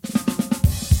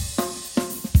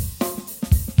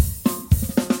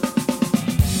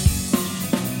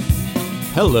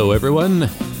Hello, everyone,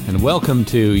 and welcome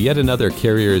to yet another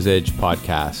Carrier's Edge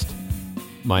podcast.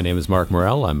 My name is Mark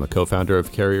Morell. I'm a co-founder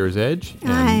of Carrier's Edge.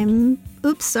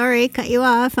 Cut you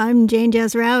off. I'm Jane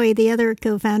Jazraoui, the other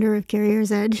co-founder of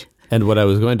Carrier's Edge. And what I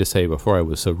was going to say before I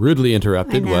was so rudely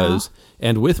interrupted was,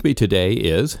 and with me today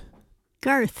is...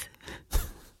 Garth.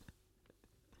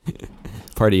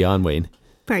 Party on, Wayne.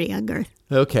 Party on, Garth.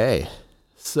 Okay,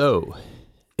 so...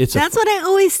 That's what I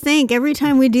always think. Every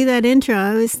time we do that intro,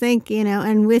 I always think,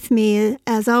 and with me,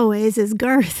 as always, is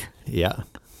Garth. Yeah.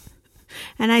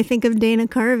 And I think of Dana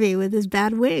Carvey with his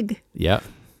bad wig. Yeah.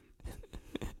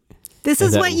 This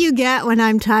is what you get when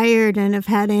I'm tired and have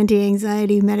had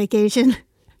anti-anxiety medication.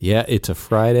 Yeah, it's a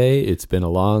Friday. It's been a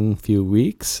long few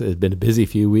weeks. It's been a busy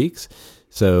few weeks.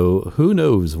 So who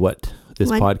knows what this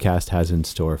podcast has in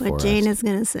store for us. What Jane is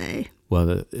going to say.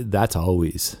 Well, that's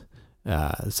always...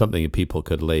 something that people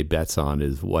could lay bets on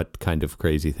is what kind of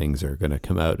crazy things are going to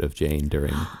come out of Jane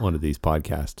during one of these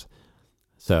podcasts.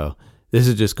 So this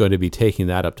is just going to be taking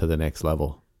that up to the next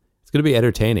level. It's going to be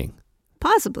entertaining.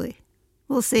 Possibly.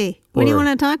 We'll see. What do you want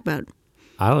to talk about?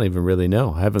 I don't even really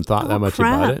know. I haven't thought that much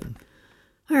about it.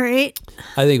 All right.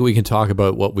 I think we can talk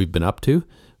about what we've been up to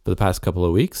for the past couple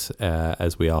of weeks,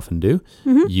 as we often do.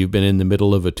 Mm-hmm. You've been in the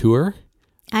middle of a tour.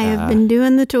 I have been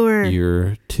doing the tour.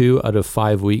 You're 2 out of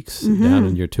 5 weeks down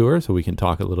in your tour, so we can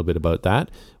talk a little bit about that.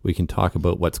 We can talk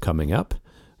about what's coming up.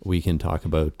 We can talk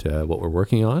about what we're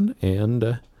working on,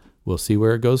 and we'll see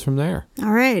where it goes from there.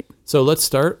 All right. So let's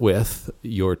start with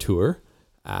your tour.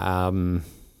 So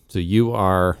you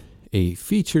are a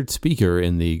featured speaker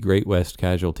in the Great West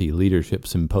Casualty Leadership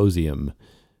Symposium,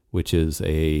 which is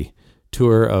a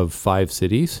tour of 5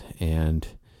 cities, and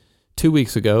 2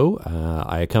 weeks ago,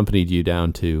 I accompanied you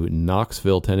down to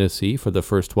Knoxville, Tennessee for the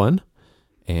first one.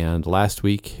 And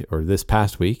this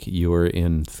past week, you were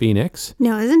in Phoenix.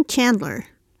 No, it was in Chandler.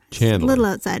 Chandler. It's a little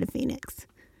outside of Phoenix.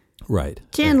 Right.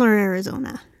 Chandler,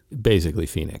 Arizona. Basically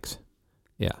Phoenix.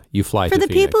 Yeah, you fly to Phoenix. For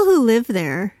the people who live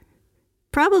there,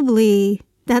 probably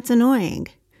that's annoying.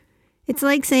 It's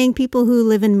like saying people who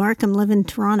live in Markham live in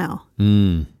Toronto.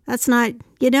 That's not,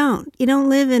 you don't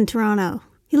live in Toronto.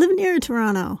 You live near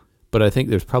Toronto. But I think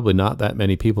there's probably not that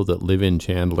many people that live in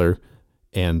Chandler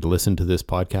and listen to this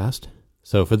podcast.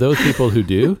 So for those people who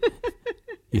do,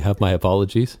 you have my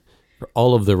apologies. For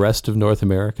all of the rest of North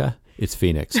America, it's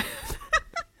Phoenix.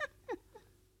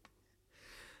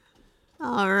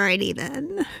 All righty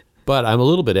then. But I'm a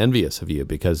little bit envious of you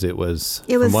because it was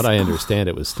from what I understand,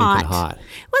 it was stinking hot.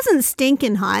 It wasn't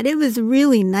stinking hot. It was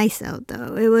really nice out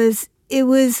though. It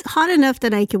was hot enough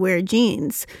that I could wear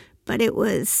jeans, but it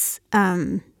wasn't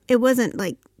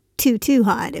like too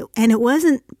hot. And it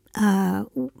wasn't,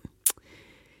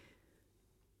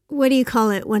 what do you call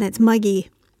it when it's muggy?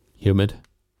 Humid?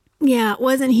 Yeah, it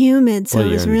wasn't humid, so it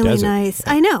was really nice.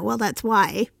 Yeah. I know, well, that's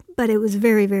why. But it was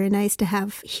very, very nice to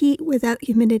have heat without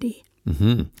humidity.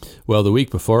 Mm-hmm. Well, the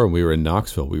week before when we were in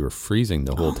Knoxville, we were freezing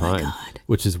the whole time. God.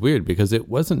 Which is weird because it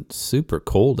wasn't super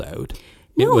cold out.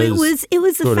 No, it was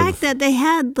the fact that they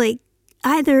had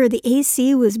either the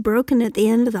AC was broken at the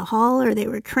end of the hall or they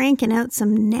were cranking out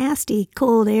some nasty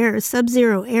cold air,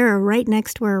 sub-zero air right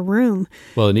next to our room.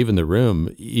 Well, and even the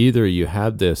room, either you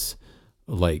had this,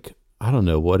 I don't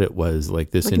know what it was,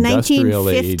 this industrial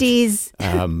 1950s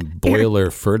age boiler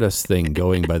furnace thing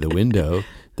going by the window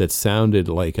that sounded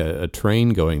like a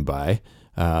train going by,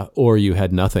 or you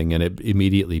had nothing and it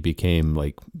immediately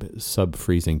became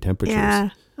sub-freezing temperatures. Yeah.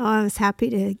 Oh, I was happy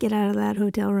to get out of that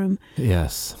hotel room.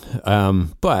 Yes.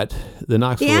 But the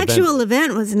Knoxville actual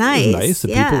event was nice. It was nice. The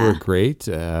people were great.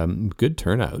 Good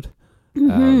turnout.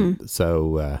 Mm-hmm.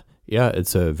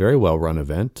 It's a very well-run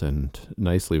event and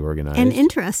nicely organized. And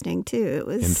interesting, too. It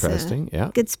was interesting,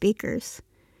 good speakers.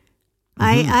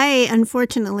 Mm-hmm. I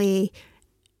unfortunately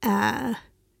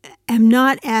am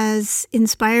not as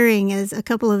inspiring as a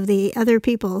couple of the other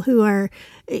people who are,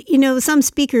 some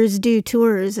speakers do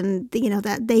tours and,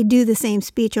 that they do the same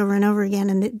speech over and over again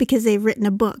and because they've written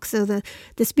a book. So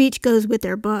the speech goes with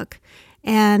their book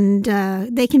and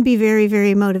they can be very,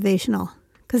 very motivational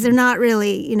because they're not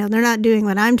really, they're not doing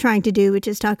what I'm trying to do, which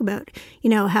is talk about,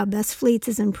 how Best Fleets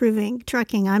is improving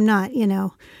trucking. I'm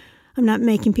not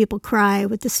making people cry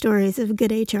with the stories of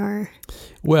good HR.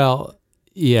 Well,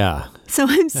 yeah. So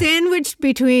I'm sandwiched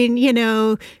between,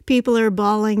 people are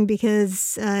bawling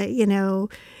because,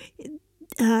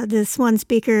 this one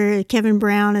speaker, Kevin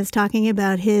Brown, is talking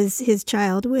about his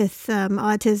child with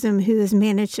autism who has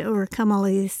managed to overcome all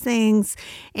of these things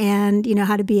and,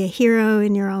 how to be a hero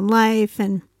in your own life.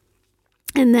 And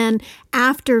then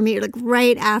after me,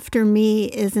 right after me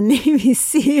is a Navy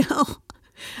SEAL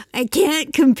I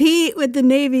can't compete with the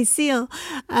Navy SEAL.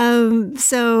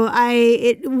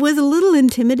 It was a little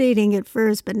intimidating at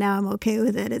first, but now I'm okay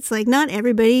with it. It's like not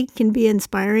everybody can be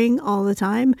inspiring all the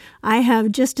time. I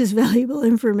have just as valuable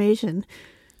information.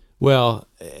 Well,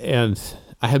 and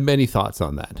I have many thoughts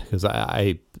on that because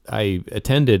I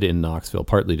attended in Knoxville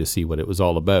partly to see what it was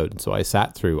all about. And so I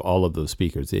sat through all of those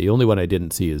speakers. The only one I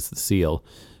didn't see is the SEAL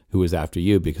who was after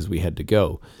you because we had to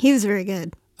go. He was very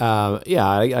good.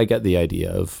 I get the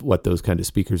idea of what those kind of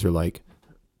speakers are like.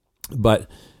 But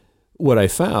what I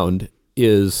found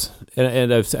is,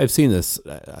 and I've seen this,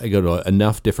 I go to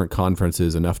enough different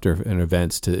conferences, enough different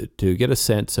events to get a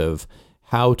sense of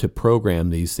how to program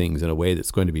these things in a way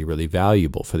that's going to be really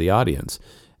valuable for the audience.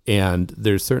 And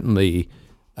there's certainly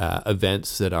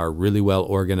events that are really well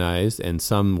organized and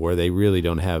some where they really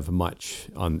don't have much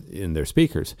in their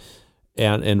speakers.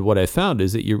 And what I found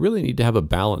is that you really need to have a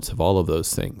balance of all of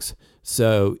those things.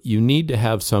 So you need to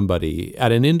have somebody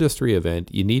at an industry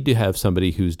event, you need to have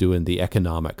somebody who's doing the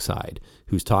economic side,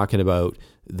 who's talking about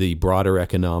the broader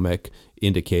economic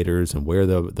indicators and where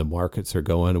the markets are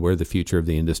going, where the future of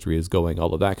the industry is going,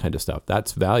 all of that kind of stuff.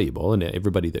 That's valuable. And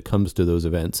everybody that comes to those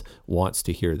events wants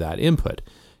to hear that input.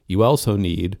 You also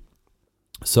need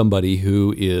somebody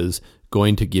who is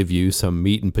going to give you some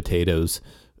meat and potatoes,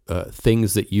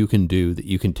 things that you can do that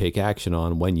you can take action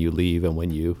on when you leave and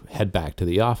when you head back to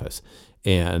the office.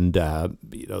 And,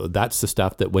 that's the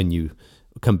stuff that when you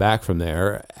come back from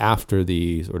there after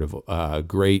the sort of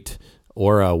great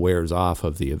aura wears off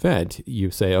of the event, you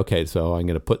say, okay, so I'm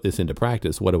going to put this into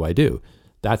practice. What do I do?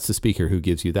 That's the speaker who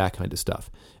gives you that kind of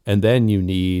stuff. And then you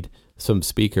need some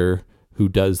speaker who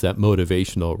does that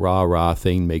motivational rah-rah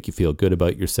thing, make you feel good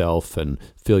about yourself and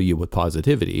fill you with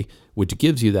positivity, which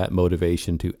gives you that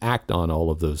motivation to act on all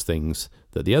of those things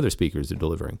that the other speakers are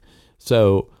delivering.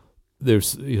 So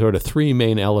there's sort of three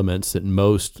main elements that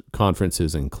most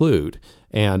conferences include.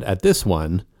 And at this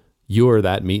one, you're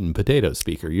that meat and potatoes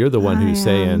speaker. You're the one who's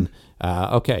saying,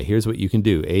 okay, here's what you can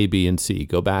do, A, B, and C.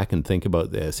 Go back and think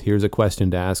about this. Here's a question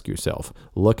to ask yourself.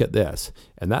 Look at this.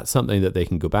 And that's something that they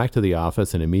can go back to the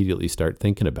office and immediately start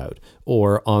thinking about.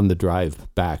 Or on the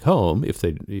drive back home, if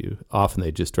often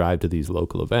they just drive to these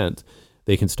local events,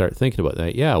 they can start thinking about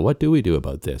that. Yeah, what do we do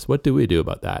about this? What do we do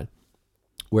about that?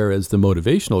 Whereas the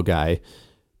motivational guy,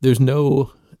 there's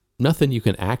nothing you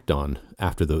can act on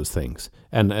after those things.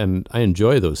 And I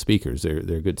enjoy those speakers. They're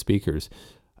good speakers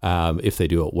if they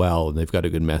do it well and they've got a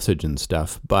good message and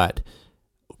stuff. But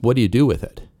what do you do with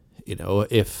it?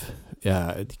 If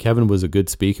Kevin was a good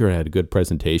speaker and had a good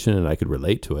presentation and I could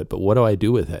relate to it, but what do I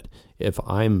do with it? If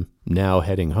I'm now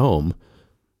heading home,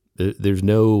 there's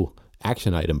no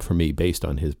action item for me based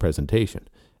on his presentation.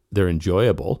 They're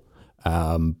enjoyable,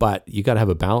 but you got to have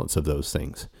a balance of those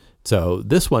things. So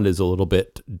this one is a little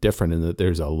bit different in that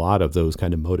there's a lot of those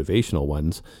kind of motivational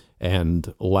ones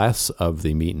and less of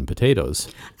the meat and potatoes.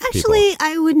 Actually,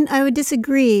 I would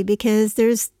disagree because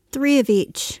there's three of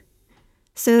each.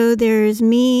 So there's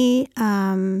me,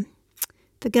 the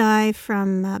guy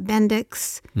from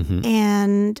Bendix,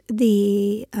 and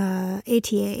the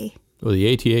ATA. Well,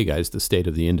 the ATA guy is the state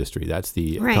of the industry. That's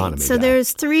the economy So guy.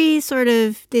 there's three these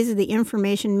are the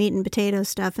information, meat and potato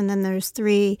stuff, and then there's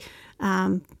three,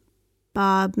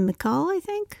 Bob McCall, I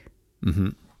think,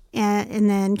 and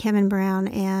then Kevin Brown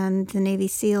and the Navy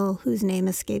SEAL, whose name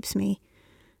escapes me.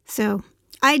 So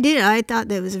I thought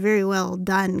that was a very well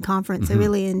done conference. I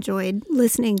really enjoyed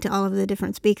listening to all of the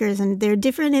different speakers, and they're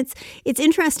different. It's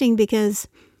interesting because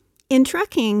in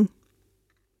trucking,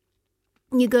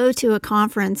 you go to a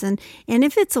conference and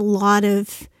if it's a lot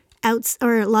of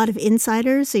a lot of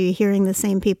insiders, so you're hearing the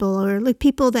same people or like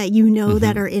people that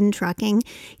that are in trucking,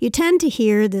 you tend to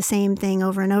hear the same thing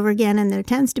over and over again, and there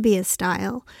tends to be a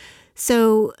style.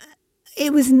 So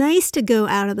it was nice to go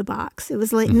out of the box. It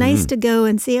was nice to go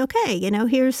and see, okay,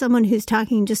 here's someone who's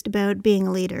talking just about being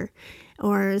a leader,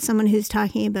 or someone who's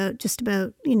talking about just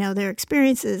about, their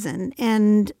experiences.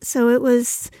 And so it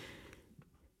was,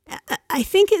 I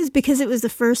think it was because it was the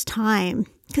first time,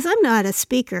 because I'm not a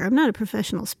speaker. I'm not a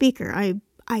professional speaker.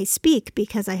 I speak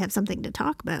because I have something to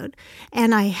talk about.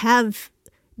 And I have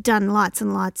done lots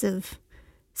and lots of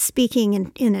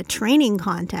speaking in a training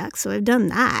context. So I've done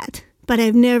that. But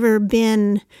I've never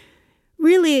been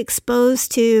really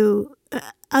exposed to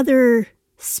other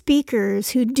speakers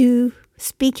who do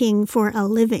speaking for a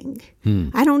living.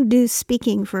 I don't do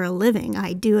speaking for a living.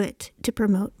 I do it to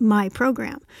promote my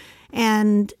program.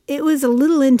 And it was a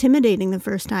little intimidating the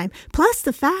first time. Plus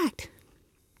the fact,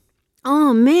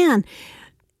 oh man,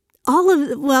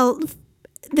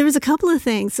 there was a couple of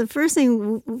things. The first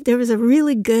thing, there was a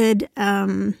really good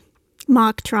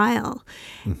mock trial.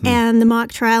 And the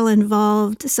mock trial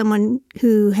involved someone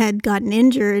who had gotten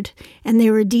injured, and they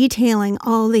were detailing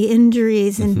all the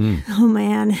injuries. And oh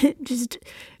man, just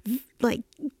like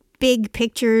big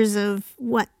pictures of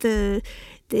what the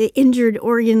injured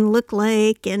organ looked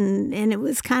like, and it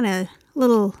was kind of a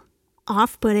little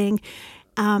off-putting.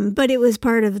 But it was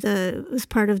part of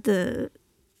the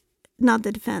not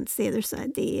the defense, the other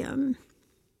side, the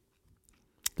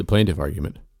plaintiff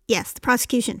argument. Yes, the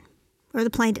prosecution or the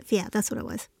plaintiff. Yeah, that's what it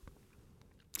was.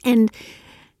 And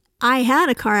I had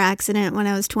a car accident when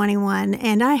I was 21,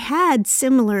 and I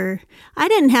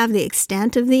didn't have the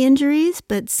extent of the injuries,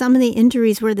 but some of the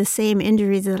injuries were the same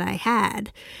injuries that I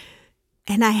had.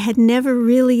 And I had never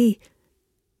really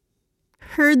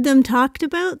heard them talked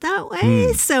about that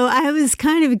way. So I was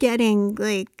kind of getting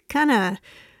kind of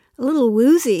a little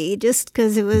woozy just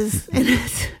because it was,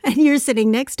 and you're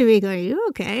sitting next to me going, "Are you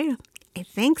okay?" "I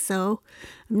think so.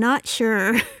 I'm not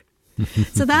sure."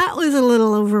 So that was a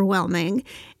little overwhelming.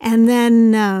 And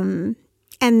then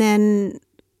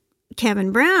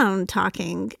Kevin Brown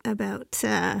talking about,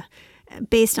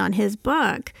 based on his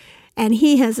book, and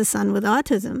he has a son with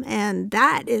autism, and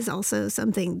that is also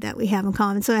something that we have in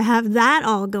common. So I have that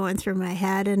all going through my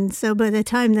head. And so by the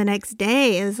time the next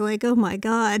day is like, oh my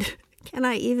God, can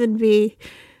I even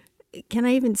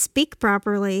speak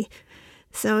properly?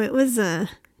 So it was,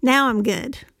 now I'm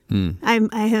good. I'm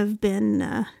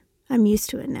used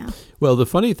to it now. Well, the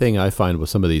funny thing I find with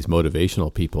some of these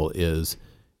motivational people is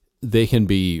they can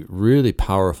be really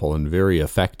powerful and very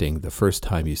affecting the first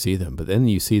time you see them, but then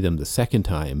you see them the second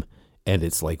time and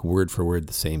it's like word for word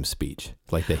the same speech.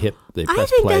 Like they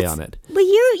press play on it. But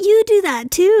you do that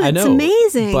too. It's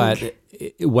amazing. But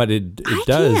what it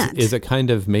does is it kind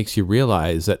of makes you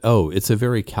realize that, it's a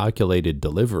very calculated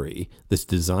delivery that's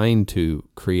designed to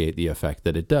create the effect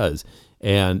that it does.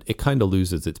 And it kind of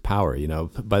loses its power.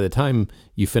 By the time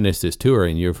you finish this tour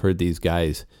and you've heard these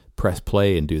guys press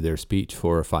play and do their speech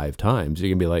 4 or 5 times, you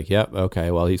can be like, yep,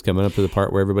 okay, well, he's coming up to the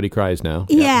part where everybody cries now.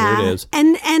 Yeah, there it is.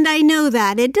 And I know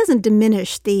that it doesn't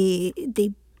diminish the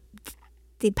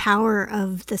power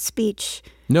of the speech.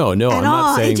 No, I'm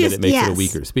not saying that it makes it a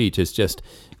weaker speech. It's just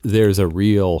there's a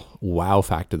real wow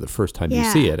factor the first time you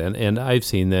see it. And I've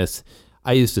seen this.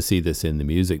 I used to see this in the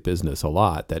music business a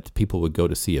lot, that people would go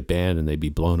to see a band and they'd be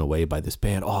blown away by this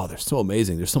band. Oh, they're so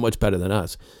amazing. They're so much better than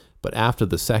us. But after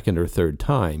the second or third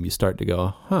time, you start to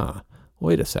go,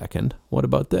 wait a second. What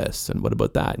about this? And what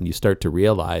about that? And you start to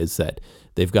realize that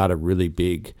they've got a really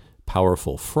big,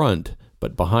 powerful front,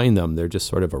 but behind them, they're just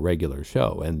sort of a regular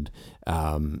show. And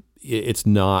it's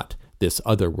not this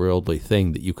otherworldly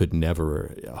thing that you could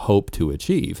never hope to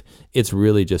achieve. It's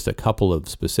really just a couple of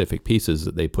specific pieces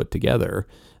that they put together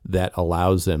that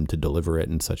allows them to deliver it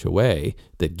in such a way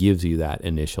that gives you that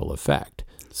initial effect.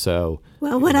 So,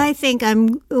 I think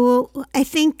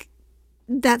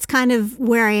that's kind of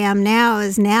where I am now.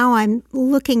 Is now I'm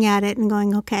looking at it and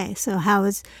going, okay, so how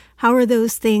are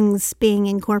those things being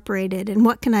incorporated, and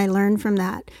what can I learn from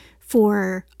that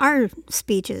for our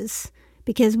speeches?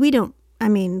 Because we don't. I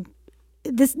mean,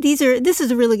 this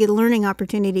is a really good learning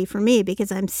opportunity for me,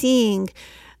 because I'm seeing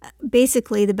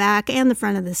basically the back and the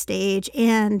front of the stage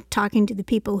and talking to the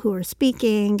people who are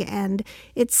speaking, and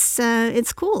it's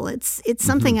cool. It's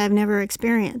something I've never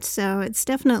experienced, so it's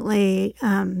definitely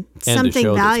something and a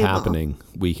show valuable. That's happening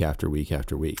week after week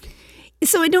after week.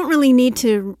 So I don't really need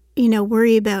to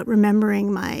worry about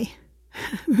remembering my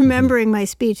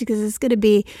speech, because it's going to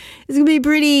be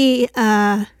pretty.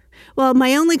 Well,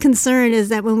 my only concern is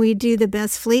that when we do the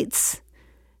best fleets,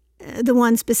 the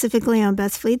one specifically on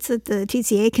best fleets at the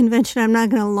TCA convention, I'm not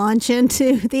going to launch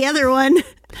into the other one.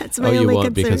 That's my only concern. You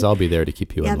won't, because I'll be there to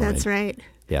keep you in line. Yeah, that's right.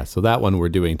 Yeah, so that one we're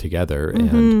doing together,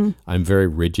 and I'm very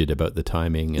rigid about the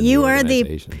timing and the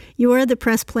organization. You are the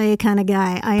press play kind of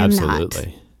guy. I am not.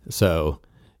 Absolutely. So,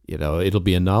 it'll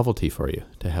be a novelty for you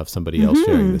to have somebody else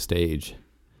sharing the stage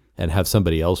and have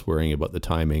somebody else worrying about the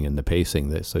timing and the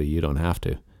pacing, so you don't have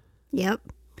to. Yep.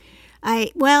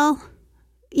 I've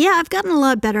gotten a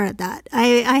lot better at that.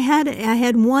 I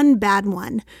had one bad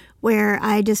one where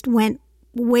I just went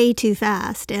way too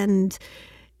fast and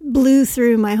blew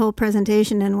through my whole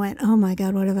presentation and went, oh my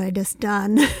God, what have I just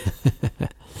done?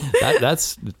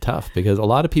 That's tough, because a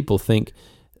lot of people think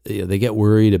they get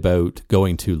worried about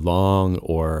going too long,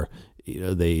 or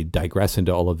they digress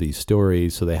into all of these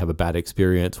stories, so they have a bad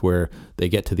experience where they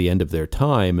get to the end of their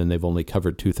time and they've only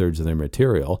covered 2/3 of their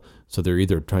material. So they're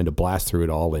either trying to blast through it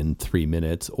all in 3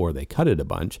 minutes, or they cut it a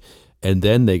bunch. and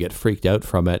then they get freaked out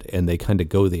from it, and they kind of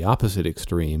go the opposite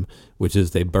extreme, which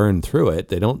is they burn through it.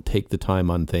 They don't take the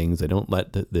time on things. They don't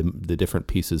let the different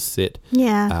pieces sit.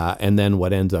 Yeah. And then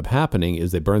what ends up happening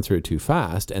is they burn through it too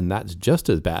fast, and that's just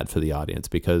as bad for the audience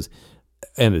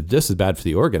and it's just as bad for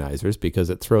the organizers because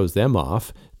it throws them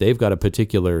off. They've got a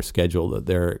particular schedule that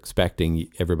they're expecting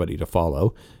everybody to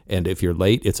follow. And if you're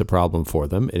late, it's a problem for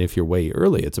them. And if you're way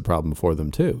early, it's a problem for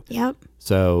them too. Yep.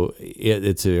 So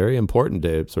it's very important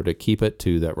to sort of keep it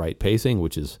to that right pacing,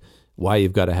 which is why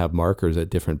you've got to have markers at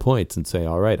different points and say,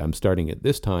 all right, I'm starting at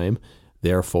this time.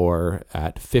 Therefore,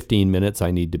 at 15 minutes, I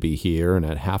need to be here, and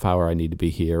at half hour, I need to be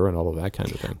here, and all of that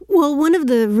kind of thing. Well, one of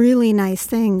the really nice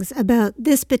things about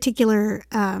this particular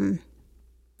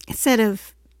set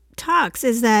of talks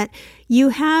is that you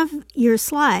have your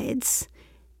slides,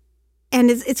 and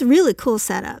it's a really cool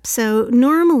setup. So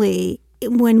normally,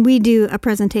 when we do a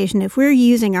presentation, if we're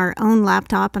using our own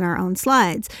laptop and our own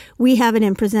slides, we have it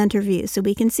in presenter view. So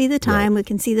we can see the time, we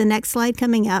can see the next slide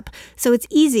coming up. So it's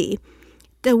easy.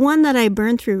 The one that I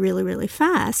burned through really, really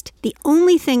fast, the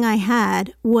only thing I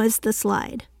had was the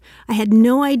slide. I had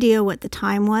no idea what the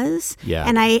time was. Yeah.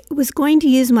 And I was going to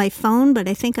use my phone, but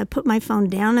I think I put my phone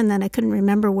down and then I couldn't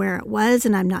remember where it was.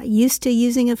 And I'm not used to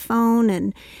using a phone.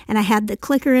 And I had the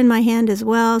clicker in my hand as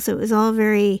well. So it was all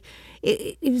very,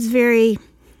 it was very...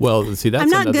 Well, see, that's I'm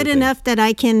not good thing. Enough that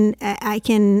I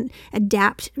can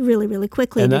adapt really, really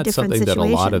quickly to different situations. And that's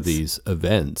something that a lot of these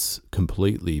events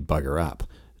completely bugger up.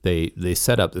 They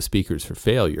set up the speakers for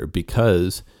failure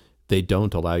because they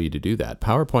don't allow you to do that.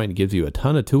 PowerPoint gives you a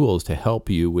ton of tools to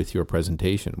help you with your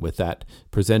presentation. With that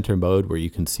presenter mode where you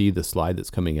can see the slide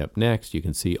that's coming up next, you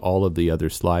can see all of the other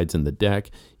slides in the deck,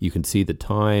 you can see the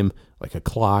time, like a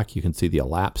clock, you can see the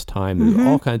elapsed time. There's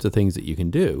all kinds of things that you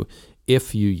can do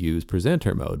if you use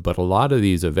presenter mode. But a lot of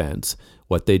these events,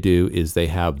 what they do is they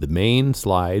have the main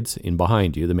slides in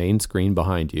behind you, the main screen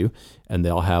behind you, and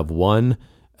they'll have one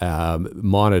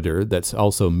monitor that's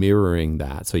also mirroring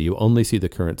that. So you only see the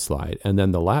current slide. And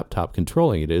then the laptop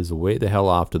controlling it is way the hell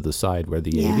off to the side where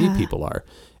the AV people are.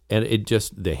 And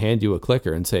they hand you a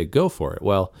clicker and say, go for it.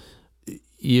 Well,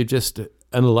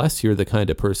 unless you're the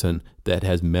kind of person that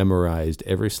has memorized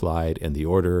every slide and the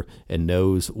order and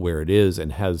knows where it is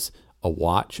and has a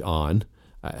watch on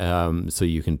so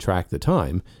you can track the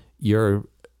time, you're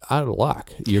out of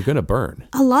luck. You're going to burn.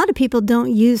 A lot of people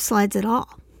don't use slides at all.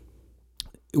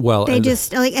 Well, they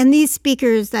just and these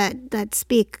speakers that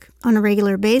speak on a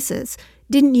regular basis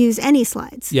didn't use any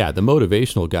slides. Yeah, the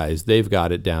motivational guys, they've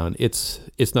got it down. It's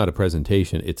not a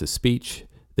presentation, it's a speech.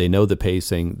 They know the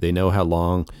pacing, they know how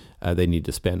long they need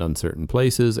to spend on certain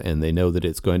places, and they know that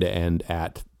it's going to end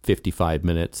at 55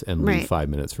 minutes and leave 5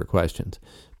 minutes for questions.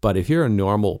 But if you're a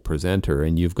normal presenter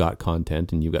and you've got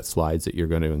content and you've got slides that you're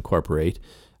going to incorporate,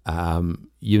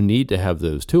 you need to have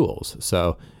those tools.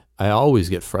 So I always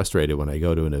get frustrated when I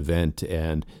go to an event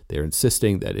and they're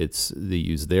insisting that they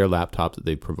use their laptop that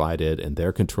they provided and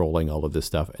they're controlling all of this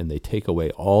stuff, and they take away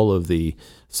all of the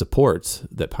supports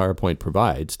that PowerPoint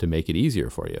provides to make it easier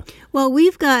for you. Well,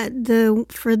 we've got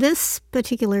for this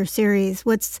particular series,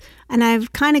 and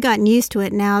I've kind of gotten used to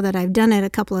it now that I've done it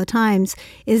a couple of times,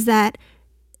 is that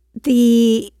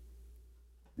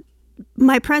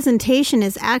my presentation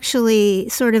is actually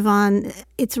sort of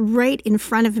it's right in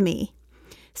front of me.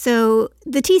 So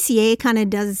the TCA kind of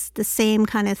does the same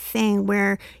kind of thing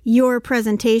where your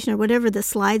presentation or whatever the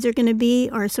slides are going to be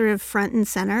are sort of front and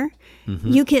center.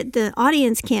 The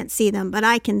audience can't see them, but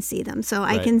I can see them. So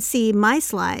I can see my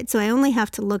slides. So I only have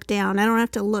to look down. I don't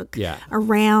have to look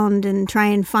around and try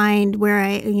and find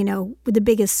where with the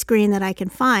biggest screen that I can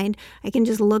find. I can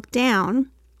just look down,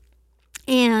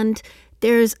 and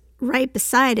there's right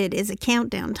beside it is a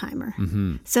countdown timer.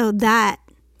 So that's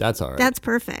all right. That's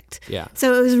perfect. Yeah.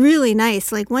 So it was really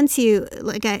nice. Like once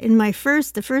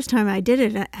the first time I did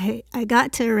it, I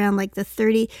got to around like the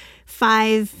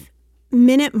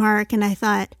 35-minute mark, and I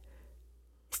thought,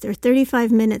 is there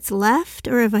 35 minutes left,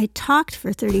 or have I talked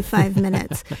for 35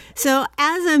 minutes? So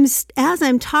as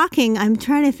I'm talking, I'm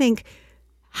trying to think,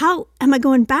 how am I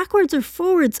going backwards or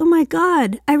forwards? Oh my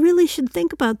God, I really should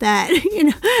think about that.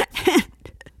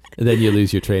 And then you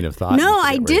lose your train of thought. No,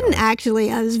 I didn't actually.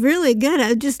 I was really good. I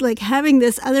was just like having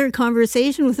this other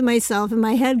conversation with myself in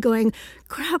my head going,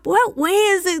 crap, what way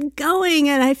is it going?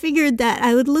 And I figured that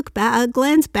I would look back, I'll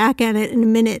glance back at it in a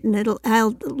minute, and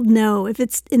I'll know. If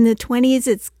it's in the 20s,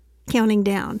 it's counting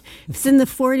down. If it's in the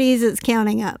 40s, it's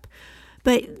counting up.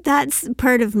 But that's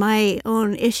part of my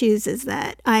own issues, is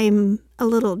that I'm a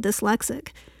little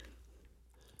dyslexic.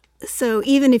 So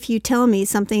even if you tell me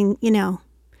something,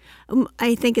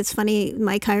 I think it's funny,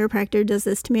 my chiropractor does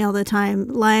this to me all the time.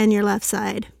 Lie on your left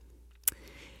side.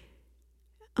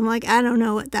 I'm like, I don't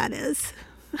know what that is.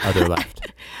 Other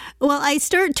left. Well, I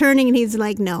start turning and he's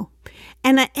like, no.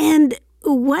 And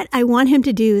what I want him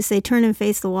to do is say, turn and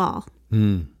face the wall.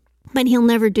 But he'll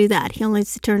never do that. He'll only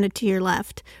turn it to your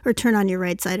left or turn on your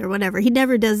right side or whatever. He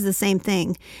never does the same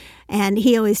thing. And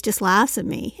he always just laughs at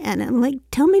me. And I'm like,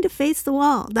 tell me to face the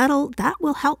wall. That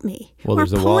will help me. Well, or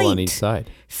there's a wall on each side.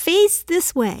 Face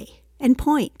this way and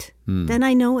point. Then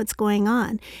I know what's going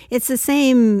on. It's the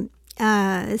same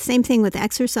thing with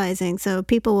exercising. So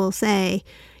people will say,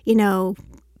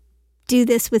 do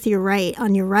this with your right,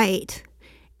 on your right.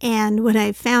 And what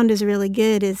I've found is really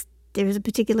good is there's a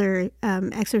particular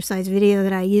exercise video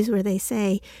that I use where they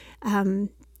say,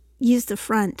 use the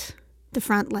front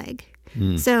leg.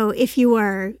 So if you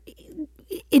are,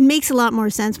 it makes a lot more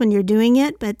sense when you're doing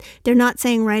it, but they're not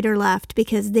saying right or left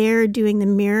because they're doing the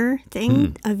mirror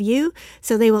thing of you.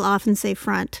 So they will often say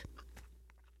front.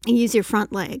 You use your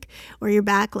front leg or your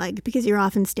back leg because you're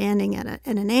often standing at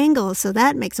an angle. So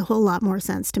that makes a whole lot more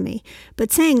sense to me.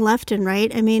 But saying left and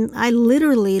right, I mean, I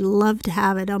literally love to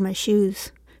have it on my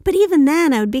shoes. But even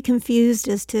then, I would be confused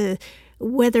as to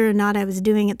whether or not I was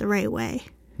doing it the right way.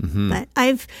 But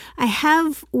I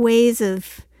have ways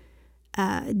of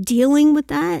dealing with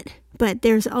that. But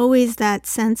there's always that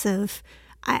sense of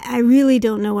I really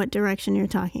don't know what direction you're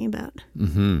talking about.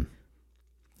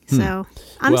 So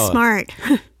I'm smart.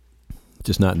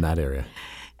 Just not in that area.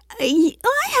 I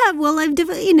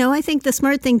think the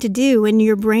smart thing to do when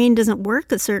your brain doesn't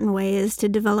work a certain way is to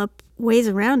develop ways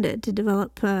around it, to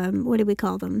develop, what do we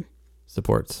call them?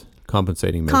 Supports,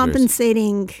 compensating measures.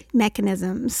 Compensating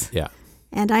mechanisms. Yeah.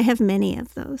 And I have many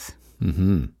of those.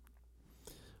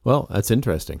 Well, that's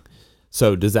interesting.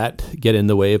 So does that get in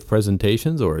the way of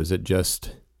presentations, or is it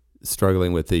just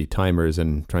struggling with the timers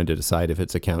and trying to decide if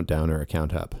it's a countdown or a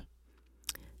count up?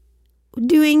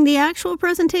 Doing the actual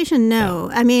presentation, no.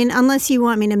 Yeah. I mean, unless you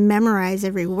want me to memorize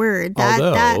every word.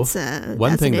 That's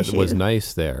one thing that was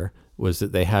nice there was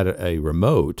that they had a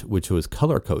remote which was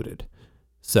color-coded.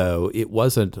 So it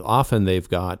wasn't, often they've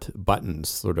got buttons,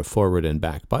 sort of forward and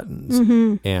back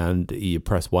buttons, and you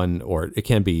press one, or it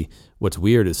can be, what's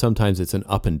weird is sometimes it's an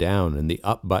up and down, and the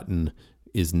up button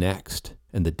is next,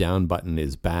 and the down button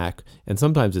is back, and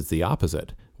sometimes it's the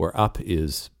opposite, where up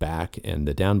is back and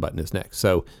the down button is next.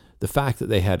 So the fact that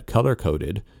they had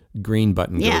color-coded, green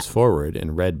button goes forward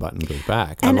and red button goes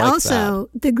back. And I like also,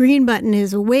 the green button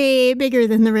is way bigger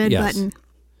than the red button.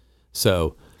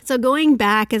 So going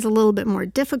back is a little bit more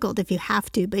difficult if you have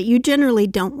to, but you generally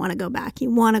don't want to go back. You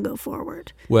want to go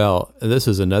forward. Well, this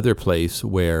is another place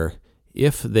where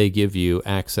if they give you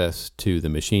access to the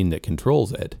machine that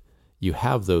controls it, you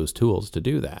have those tools to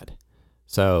do that.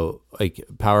 So like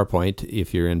PowerPoint,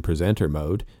 if you're in presenter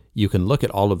mode, you can look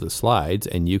at all of the slides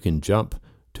and you can jump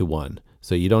to one.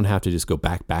 So you don't have to just go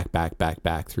back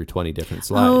through 20 different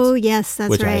slides. Oh, yes, that's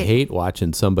right. Which I hate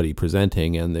watching somebody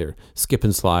presenting and they're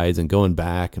skipping slides and going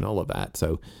back and all of that.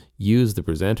 So use the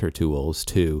presenter tools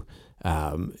to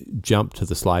jump to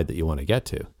the slide that you want to get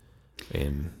to.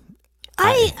 And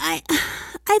I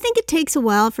think it takes a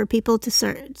while for people to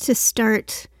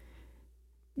start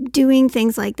doing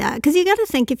things like that. Because you got to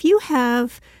think, if you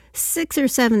have 6 or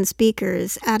 7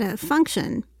 speakers at a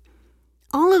function,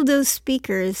 all of those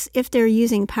speakers, if they're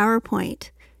using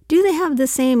PowerPoint, do they have the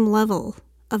same level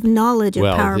of knowledge of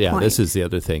PowerPoint? Well, yeah, this is the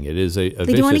other thing. It is a vicious circle.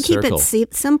 Do you want to keep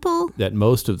it simple? That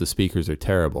most of the speakers are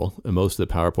terrible, and most of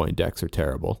the PowerPoint decks are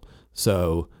terrible.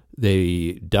 So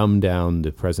they dumb down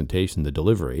the presentation, the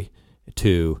delivery,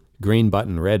 to green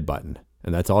button, red button,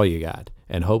 and that's all you got.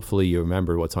 And hopefully you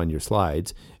remember what's on your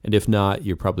slides. And if not,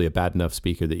 you're probably a bad enough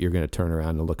speaker that you're going to turn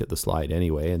around and look at the slide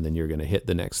anyway, and then you're going to hit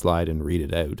the next slide and read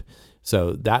it out.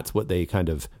 So that's what they kind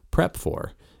of prep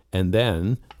for. And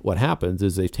then what happens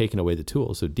is they've taken away the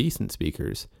tools. So decent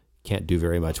speakers can't do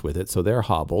very much with it. So they're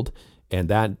hobbled, and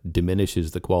that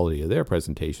diminishes the quality of their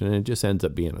presentation, and it just ends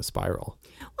up being a spiral.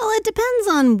 Well, it depends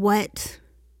on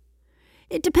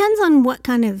what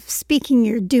kind of speaking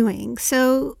you're doing.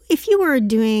 So if you were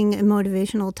doing a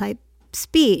motivational type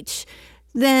speech,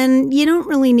 then you don't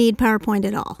really need PowerPoint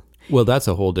at all. Well, that's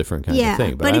a whole different kind of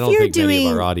thing. But I don't think many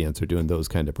of our audience are doing those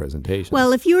kind of presentations.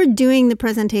 Well, if you're doing the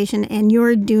presentation and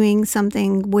you're doing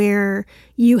something where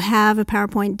you have a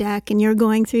PowerPoint deck and you're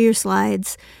going through your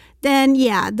slides, then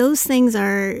yeah, those things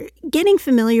are getting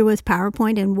familiar with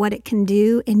PowerPoint and what it can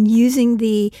do, and using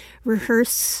the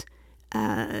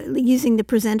using the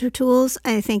presenter tools.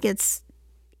 I think it's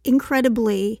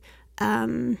incredibly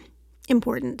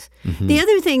important. Mm-hmm. The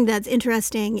other thing that's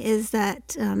interesting is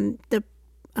that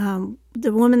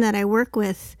the woman that I work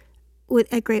with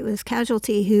at Great West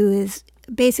Casualty, who is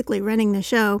basically running the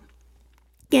show,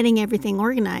 getting everything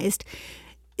organized,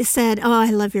 said, "Oh, I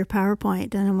love your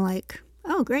PowerPoint." And I'm like,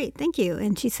 "Oh, great. Thank you."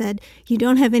 And she said, "You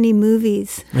don't have any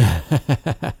movies."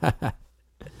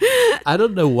 I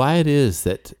don't know why it is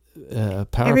that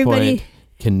PowerPoint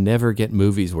can never get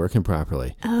movies working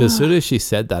properly. As soon as she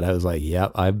said that, I was like,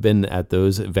 yep, I've been at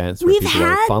those events where people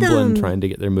are fumbling trying to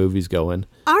get their movies going.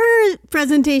 Our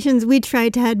presentations, we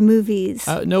tried to have movies.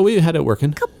 No, we had it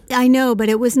working. I know, but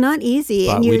it was not easy.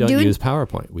 But we don't use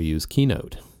PowerPoint. We use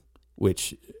Keynote,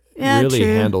 which really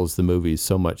handles the movies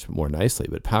so much more nicely.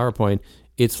 But PowerPoint,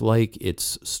 it's like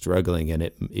it's struggling, and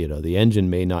the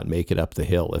engine may not make it up the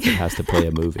hill if it has to play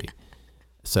a movie.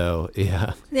 So,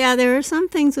 yeah. Yeah, there are some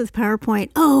things with PowerPoint.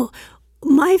 Oh,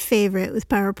 my favorite with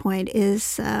PowerPoint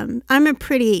is I'm a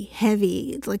pretty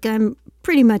heavy, I'm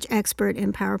pretty much expert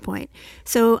in PowerPoint.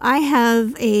 So I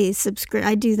have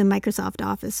I do the Microsoft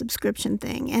Office subscription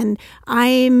thing, and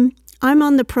I'm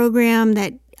on the program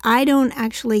that I don't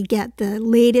actually get the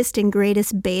latest and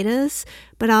greatest betas,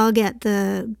 but I'll get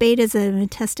the betas that have been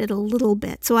tested a little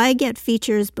bit. So I get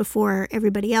features before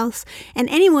everybody else. And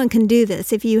anyone can do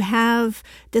this. If you have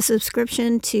the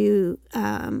subscription to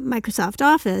Microsoft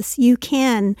Office, you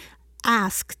can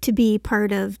ask to be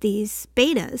part of these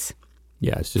betas.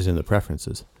 Yeah, it's just in the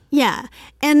preferences. Yeah.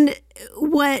 And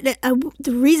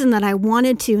the reason that I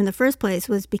wanted to in the first place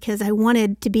was because I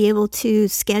wanted to be able to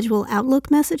schedule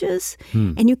Outlook messages.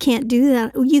 And you can't do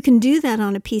that. You can do that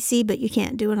on a PC, but you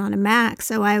can't do it on a Mac.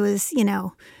 So I was,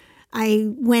 I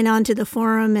went onto the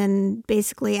forum and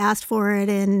basically asked for it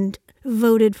and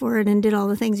voted for it and did all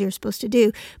the things you're supposed to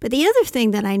do. But the other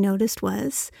thing that I noticed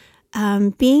was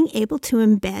being able to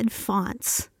embed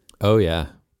fonts. Oh, yeah.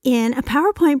 In a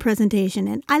PowerPoint presentation,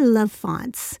 and I love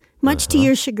fonts, much to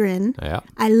your chagrin. Yeah.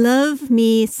 I love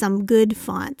me some good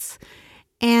fonts.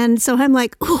 And so I'm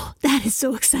like, oh, that is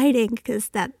so exciting,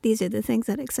 because these are the things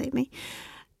that excite me.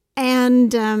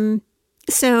 And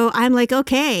so I'm like,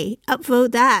 okay,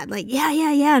 upvote that.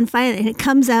 Yeah, and find it. And it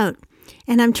comes out.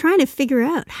 And I'm trying to figure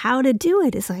out how to do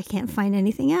it. I can't find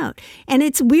anything out. And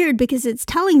it's weird because it's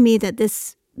telling me that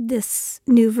this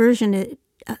new version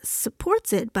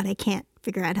supports it, but I can't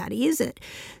figure out how to use it.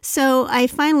 So I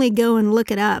finally go and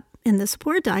look it up in the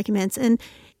support documents, and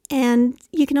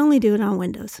you can only do it on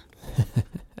Windows.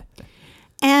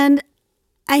 And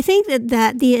I think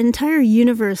that the entire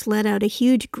universe let out a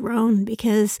huge groan,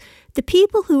 because the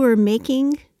people who are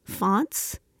making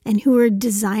fonts and who are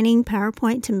designing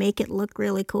PowerPoint to make it look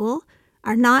really cool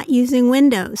are not using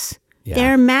Windows. Yeah.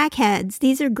 They're Mac heads.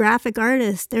 These are graphic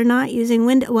artists. They're not using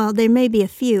Windows. Well, there may be a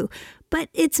few, but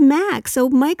it's Mac. So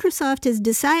Microsoft has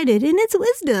decided in its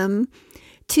wisdom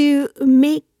to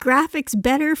make graphics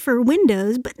better for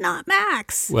Windows, but not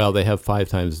Macs. Well, they have 5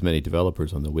 times as many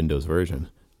developers on the Windows version.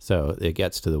 So it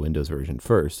gets to the Windows version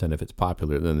first. And if it's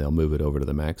popular, then they'll move it over to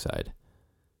the Mac side.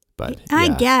 But I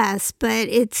guess, but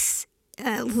it's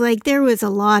there was a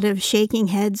lot of shaking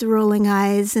heads, rolling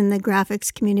eyes in the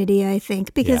graphics community, I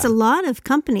think, because a lot of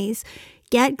companies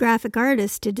get graphic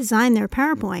artists to design their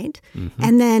PowerPoint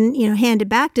and then, hand it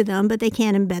back to them, but they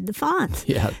can't embed the font.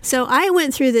 Yeah. So I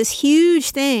went through this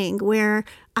huge thing where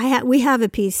we have a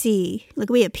PC,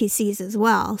 we have PCs as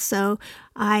well. So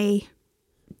I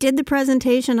did the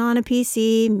presentation on a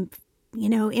PC,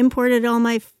 imported all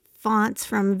my fonts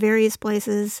from various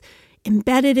places,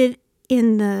 embedded it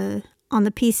on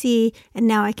the PC, and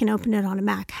now I can open it on a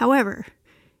Mac. However,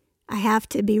 I have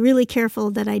to be really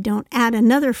careful that I don't add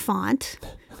another font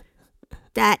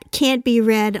that can't be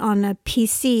read on a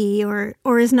PC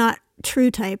or is not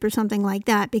true type or something like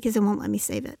that, because it won't let me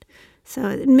save it. So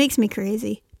it makes me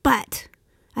crazy. But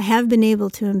I have been able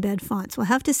to embed fonts. We'll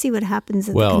have to see what happens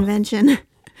at the convention.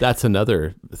 That's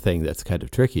another thing that's kind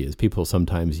of tricky, is people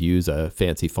sometimes use a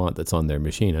fancy font that's on their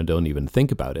machine and don't even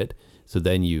think about it. So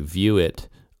then you view it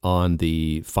on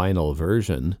the final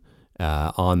version,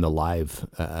 on the live,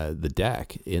 the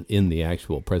deck in the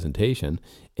actual presentation,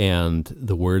 and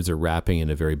the words are wrapping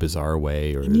in a very bizarre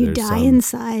way, or and you die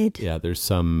inside. Yeah, there's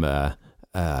some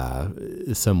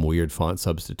weird font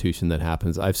substitution that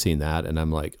happens. I've seen that, and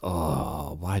I'm like,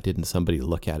 oh, why didn't somebody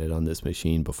look at it on this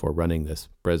machine before running this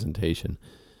presentation?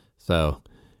 So,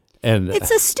 and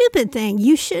it's a stupid thing.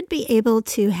 You should be able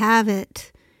to have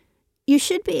it. You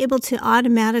should be able to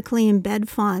automatically embed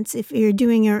fonts if you're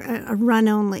doing a run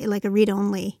only, like a read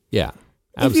only. Yeah,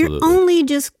 absolutely.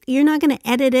 If you're not going to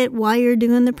edit it while you're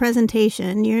doing the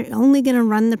presentation. You're only going to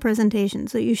run the presentation.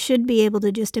 So you should be able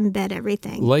to just embed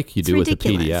everything. Like you do with a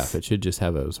PDF. It should just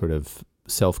have a sort of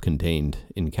self-contained,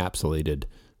 encapsulated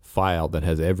file that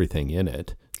has everything in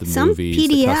it. The movies,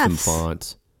 the custom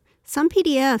fonts. Some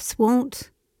PDFs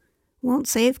won't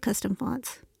save custom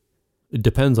fonts. It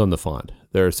depends on the font.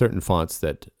 There are certain fonts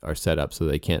that are set up so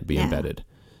they can't be embedded.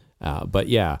 But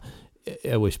yeah,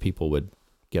 I wish people would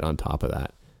get on top of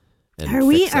that. Are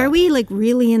we like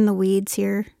really in the weeds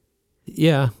here?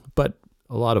 Yeah, but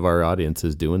a lot of our audience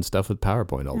is doing stuff with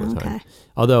PowerPoint all the time.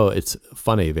 Although it's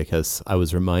funny because I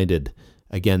was reminded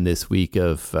again this week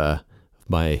of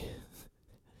my,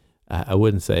 I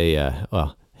wouldn't say,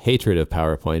 hatred of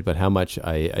PowerPoint, but how much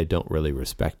I don't really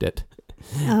respect it.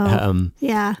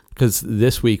 Yeah. Because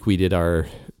this week we did our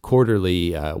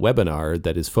quarterly webinar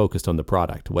that is focused on the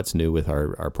product, what's new with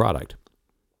our product.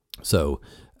 So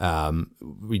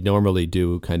we normally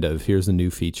do kind of, here's the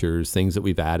new features, things that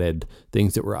we've added,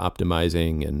 things that we're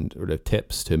optimizing, and sort of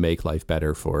tips to make life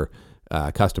better for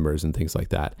customers and things like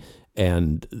that.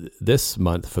 And this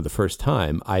month, for the first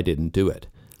time, I didn't do it.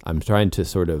 I'm trying to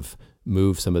sort of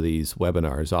move some of these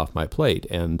webinars off my plate.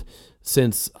 And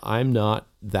since I'm not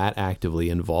that actively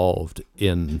involved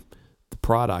in the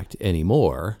product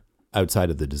anymore, outside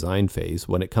of the design phase,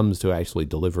 when it comes to actually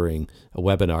delivering a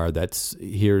webinar that's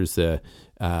here's the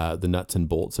nuts and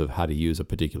bolts of how to use a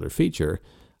particular feature,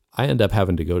 I end up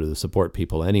having to go to the support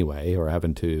people anyway, or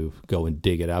having to go and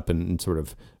dig it up and sort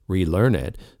of relearn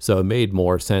it. So it made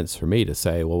more sense for me to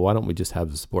say, well, why don't we just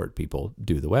have the support people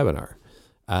do the webinar?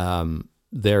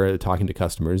 They're talking to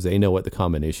customers. They know what the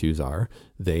common issues are.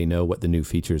 They know what the new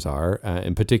features are,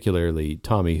 and particularly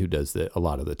Tommy, who does a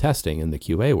lot of the testing and the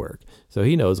QA work. So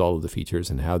he knows all of the features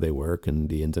and how they work and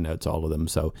the ins and outs, all of them.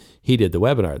 So he did the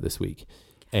webinar this week.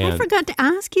 And I forgot to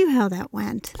ask you how that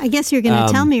went. I guess you're going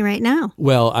to tell me right now.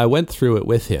 Well, I went through it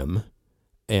with him.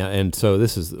 And so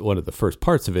this is one of the first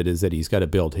parts of it, is that he's got to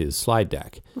build his slide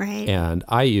deck. Right. And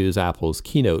I use Apple's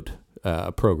Keynote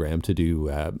program to do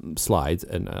slides,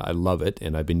 and I love it,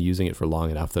 and I've been using it for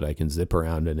long enough that I can zip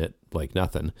around in it like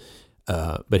nothing.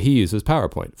 But he uses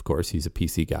PowerPoint, of course. He's a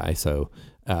PC guy, so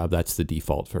that's the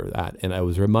default for that. And I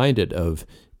was reminded of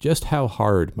just how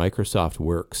hard Microsoft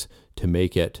works to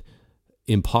make it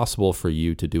impossible for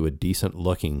you to do a decent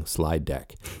looking slide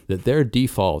deck. That their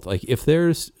default, like if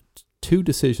there's two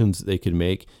decisions they could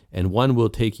make, and one will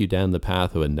take you down the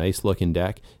path of a nice looking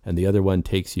deck, and the other one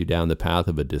takes you down the path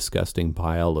of a disgusting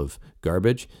pile of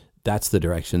garbage, that's the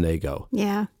direction they go.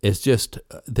 Yeah. It's just,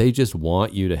 they just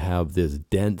want you to have this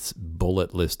dense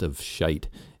bullet list of shite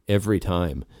every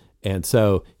time. And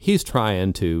so he's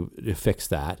trying to fix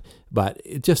that, but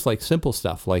it's just like simple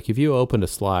stuff. Like if you open a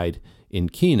slide in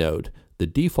Keynote, the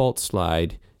default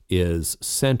slide is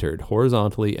centered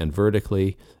horizontally and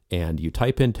vertically, and you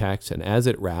type in text, and as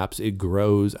it wraps, it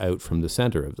grows out from the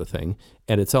center of the thing.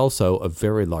 And it's also a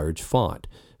very large font.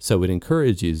 So it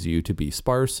encourages you to be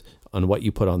sparse on what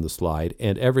you put on the slide,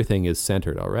 and everything is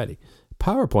centered already.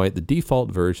 PowerPoint, the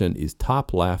default version, is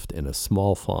top left in a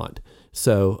small font.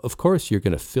 So, of course, you're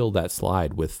going to fill that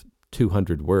slide with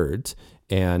 200 words.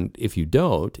 And if you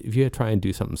try and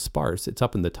do something sparse, it's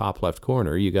up in the top left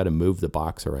corner. You got to move the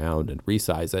box around and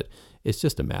resize it. It's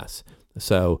just a mess.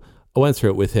 So I went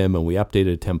through it with him, and we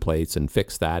updated templates and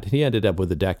fixed that. And he ended up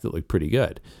with a deck that looked pretty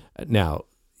good. Now,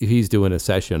 if he's doing a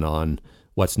session on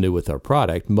what's new with our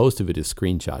product, most of it is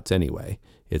screenshots anyway.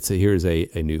 It's here's a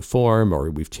new form, or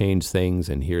we've changed things,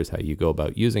 and here's how you go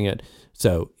about using it.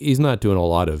 So he's not doing a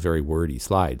lot of very wordy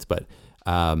slides, but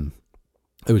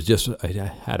it was just, I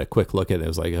had a quick look at it. I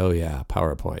was like, oh yeah,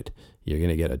 PowerPoint. You're going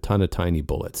to get a ton of tiny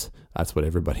bullets. That's what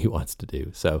everybody wants to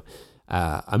do. So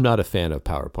I'm not a fan of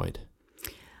PowerPoint.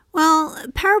 Well,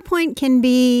 PowerPoint can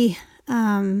be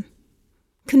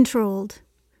controlled.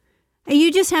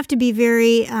 You just have to be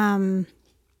very,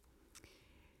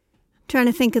 trying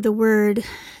to think of the word,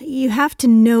 you have to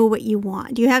know what you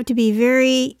want. You have to be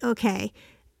very, okay,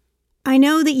 I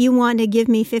know that you want to give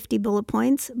me 50 bullet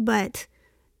points, but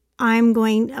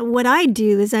what I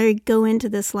do is I go into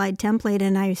the slide template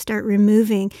and I start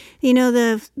removing,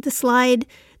 the slide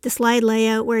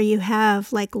layout where you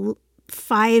have like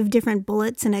 5 different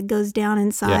bullets and it goes down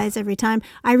in size every time.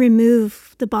 I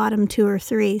remove the bottom 2 or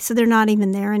 3, so they're not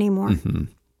even there anymore. Mm-hmm.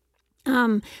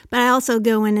 But I also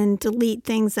go in and delete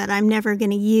things that I'm never going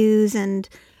to use, and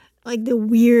like the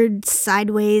weird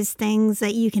sideways things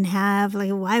that you can have.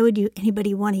 Like, why would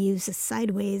anybody want to use a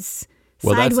sideways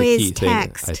that's the key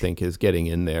text? thing, I think, is getting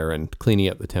in there and cleaning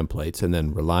up the templates and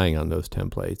then relying on those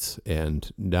templates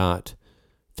and not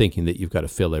thinking that you've got to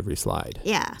fill every slide.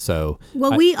 Yeah. So,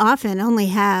 we often only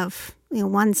have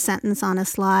one sentence on a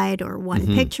slide or one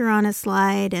picture on a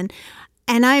slide, and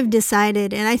I've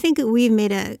decided, and I think we've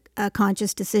made a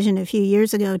conscious decision a few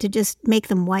years ago to just make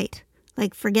them white.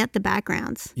 Like, forget the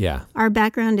backgrounds. Yeah. Our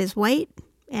background is white,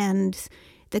 and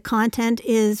the content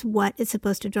is what is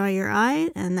supposed to draw your eye,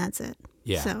 and that's it.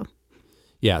 Yeah. So.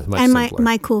 Yeah, it's much and simpler.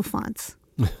 my cool fonts.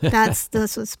 That's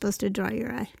what's supposed to draw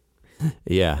your eye.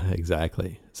 Yeah,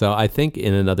 exactly. So I think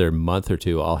in another month or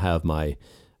two, I'll have my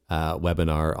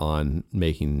webinar on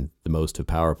making the most of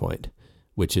PowerPoint,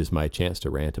 which is my chance to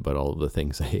rant about all of the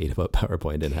things I hate about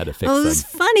PowerPoint and how to fix them. It was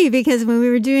funny because when we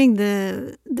were doing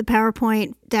the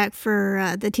PowerPoint deck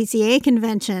for the TCA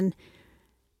convention,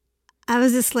 I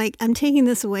was just like, I'm taking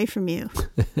this away from you.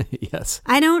 Yes.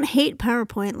 I don't hate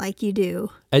PowerPoint like you do.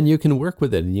 And you can work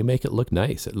with it and you make it look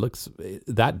nice.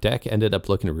 That deck ended up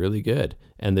looking really good.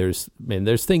 And there's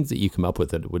things that you come up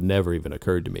with that would never even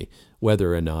occur to me,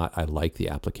 whether or not I like the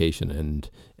application and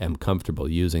am comfortable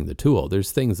using the tool.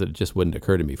 There's things that just wouldn't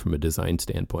occur to me from a design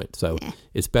standpoint. So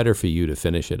It's better for you to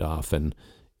finish it off and,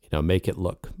 make it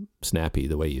look snappy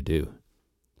the way you do.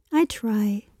 I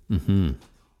try. Mm-hmm.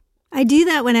 I do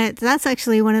that that's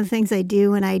actually one of the things I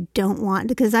do when I don't want,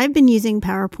 because I've been using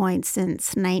PowerPoint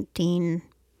since it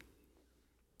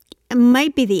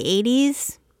might be the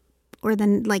 80s or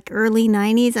then like early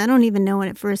 90s. I don't even know when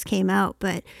it first came out,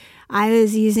 but I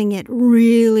was using it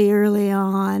really early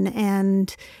on.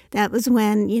 And that was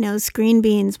when, screen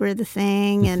beans were the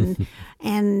thing. And,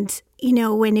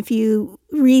 when if you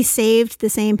resaved the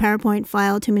same PowerPoint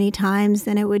file too many times,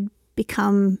 then it would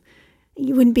become...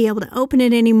 you wouldn't be able to open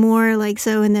it anymore. Like,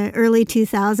 so in the early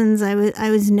 2000s, I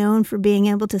was known for being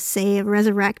able to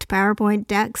resurrect PowerPoint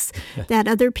decks that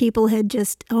other people had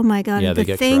just, oh my God, the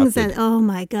things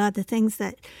corrupted. the things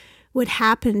that would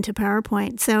happen to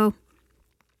PowerPoint. So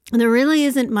there really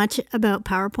isn't much about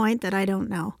PowerPoint that I don't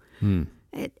know.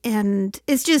 And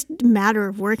it's just a matter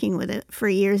of working with it for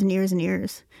years and years and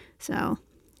years. So...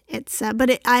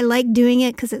 I like doing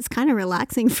it because it's kind of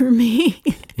relaxing for me.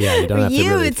 Yeah, you don't have to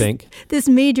really think. This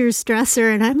major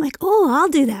stressor, and I'm like, oh, I'll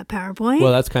do that PowerPoint.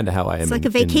 Well, that's kind of how I am. It's like a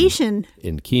vacation.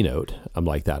 In Keynote, I'm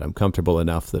like that. I'm comfortable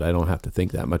enough that I don't have to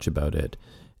think that much about it.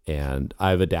 And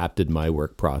I've adapted my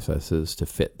work processes to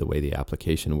fit the way the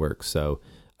application works. So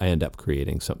I end up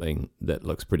creating something that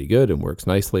looks pretty good and works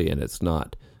nicely, and it's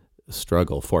not a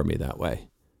struggle for me that way.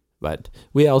 But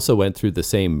we also went through the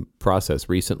same process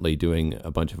recently doing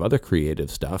a bunch of other creative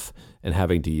stuff and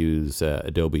having to use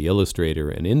Adobe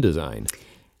Illustrator and InDesign.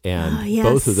 And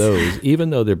both of those, even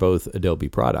though they're both Adobe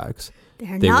products,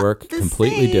 they work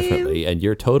completely differently. And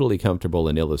you're totally comfortable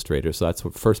in Illustrator. So that's the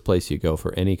first place you go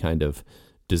for any kind of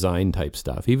design type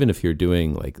stuff. Even if you're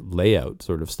doing like layout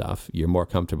sort of stuff, you're more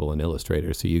comfortable in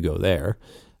Illustrator. So you go there.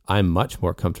 I'm much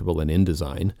more comfortable in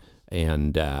InDesign.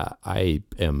 And I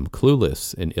am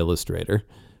clueless in Illustrator,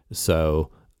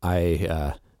 so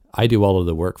I do all of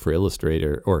the work for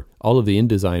Illustrator, or all of the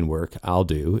InDesign work I'll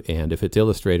do, and if it's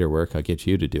Illustrator work, I'll get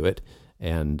you to do it.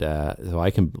 And so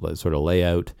I can sort of lay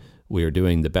out. We are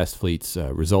doing the Best Fleets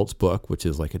results book, which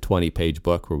is like a 20-page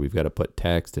book where we've got to put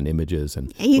text and images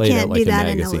and lay it out like a magazine. You can't do that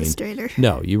in Illustrator.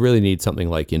 No, you really need something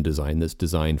like InDesign that's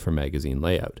designed for magazine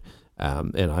layout.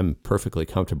 And I'm perfectly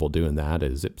comfortable doing that.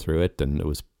 I zipped through it, and it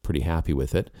was pretty happy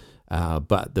with it.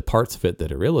 But the parts of it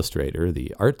that are Illustrator,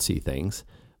 the artsy things,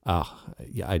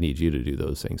 I need you to do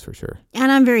those things for sure.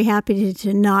 And I'm very happy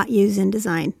to not use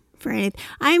InDesign for anything.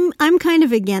 I'm kind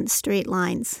of against straight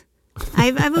lines.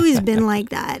 I've always been like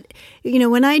that.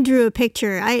 When I drew a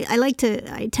picture,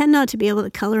 I tend not to be able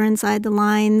to color inside the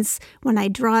lines. When I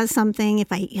draw something,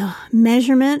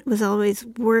 measurement was always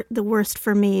the worst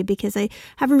for me, because I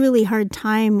have a really hard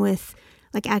time with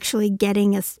like actually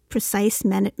getting a precise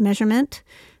measurement.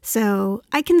 So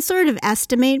I can sort of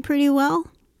estimate pretty well.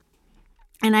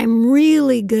 And I'm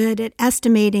really good at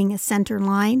estimating a center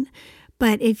line.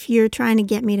 But if you're trying to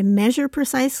get me to measure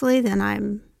precisely, then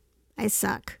I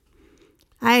suck.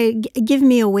 Give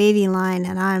me a wavy line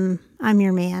and I'm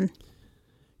your man.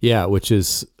 Yeah, which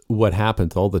is what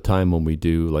happens all the time when we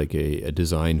do like a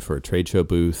design for a trade show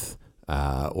booth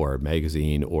or a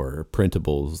magazine or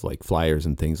printables like flyers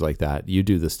and things like that. You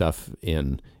do the stuff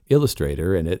in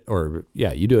Illustrator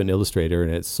you do it in Illustrator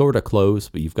and it's sort of close,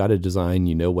 but you've got a design,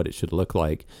 you know what it should look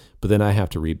like. But then I have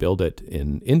to rebuild it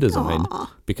in InDesign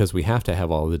because we have to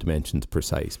have all the dimensions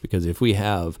precise. Because if we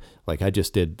have, like I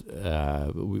just did,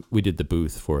 we did the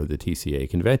booth for the TCA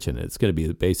convention. It's going to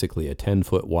be basically a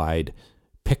 10-foot wide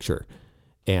picture.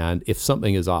 And if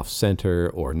something is off center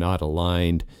or not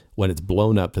aligned, when it's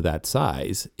blown up to that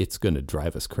size, it's going to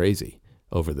drive us crazy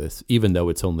over this. Even though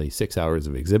it's only 6 hours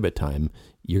of exhibit time,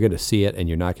 you're going to see it and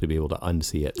you're not going to be able to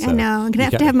unsee it. So I know. I'm going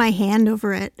to have my hand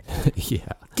over it.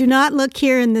 Yeah. Do not look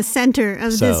here in the center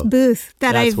of this booth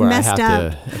that I've messed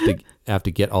up. I have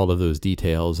to get all of those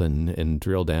details and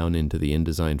drill down into the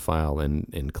InDesign file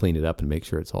and clean it up and make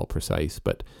sure it's all precise.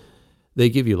 But they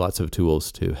give you lots of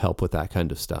tools to help with that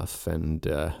kind of stuff. And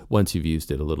once you've used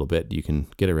it a little bit, you can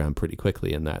get around pretty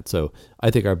quickly in that. So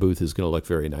I think our booth is going to look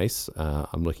very nice.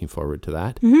 I'm looking forward to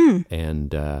that. Mm-hmm.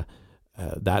 And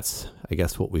that's, I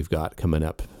guess, what we've got coming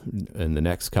up in the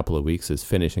next couple of weeks is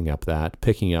finishing up that,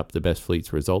 picking up the Best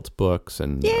Fleets results books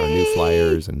and our new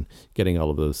flyers and getting all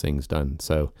of those things done.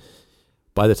 So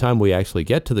by the time we actually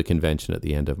get to the convention at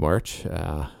the end of March,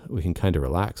 we can kind of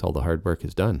relax. All the hard work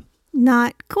is done.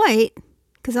 Not quite,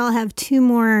 because I'll have two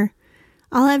more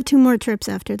trips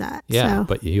after that. Yeah, so.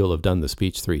 But you'll have done the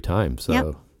speech 3 times,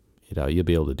 so you'll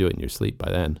be able to do it in your sleep by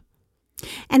then.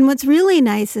 And what's really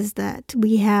nice is that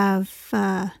we have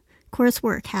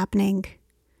coursework happening.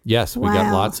 Yes, we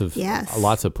got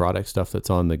lots of product stuff that's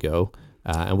on the go,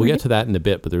 and we'll get to that in a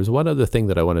bit. But there's one other thing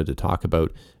that I wanted to talk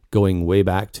about, going way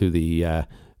back to the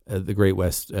Great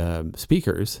West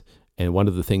speakers. And one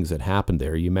of the things that happened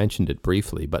there, you mentioned it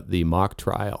briefly, but the mock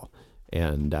trial.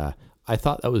 And I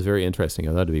thought that was very interesting.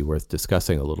 I thought it'd be worth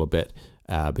discussing a little bit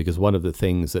because one of the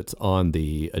things that's on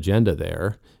the agenda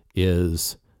there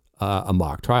is a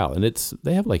mock trial. And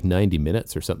they have like 90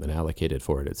 minutes or something allocated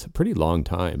for it. It's a pretty long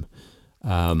time.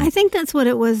 I think that's what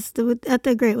it was at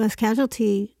the Great West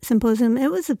Casualty Symposium.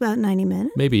 It was about 90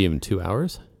 minutes. Maybe even 2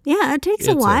 hours. Yeah, it takes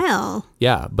a while.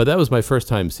 But that was my first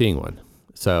time seeing one.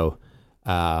 So...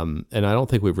 and I don't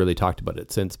think we've really talked about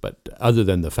it since, but other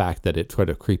than the fact that it sort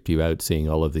of creeped you out seeing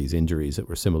all of these injuries that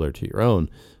were similar to your own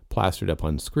plastered up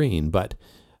on screen, but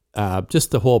just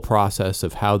the whole process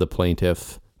of how the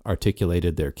plaintiff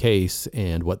articulated their case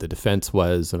and what the defense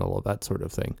was and all of that sort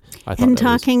of thing. And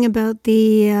talking about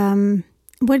the,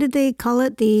 what did they call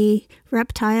it? The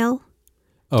reptile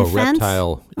defense?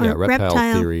 Reptile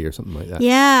theory or something like that.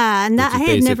 Yeah, and that I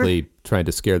had basically trying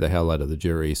to scare the hell out of the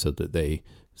jury so that they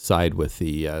side with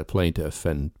the plaintiff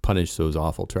and punish those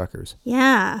awful truckers.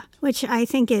 Yeah, which I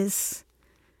think is,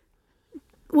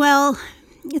 well,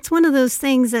 it's one of those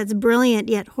things that's brilliant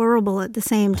yet horrible at the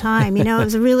same time. It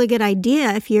was a really good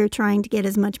idea if you're trying to get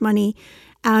as much money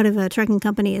out of a trucking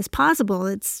company as possible.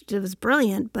 It was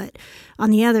brilliant, but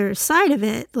on the other side of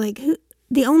it,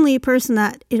 the only person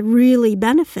that it really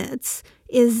benefits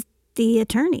is the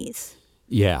attorneys.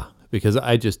 Yeah, because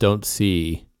I just don't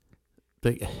see...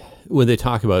 when they're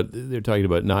talking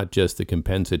about not just the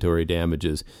compensatory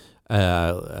damages,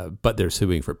 but they're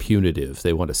suing for punitive.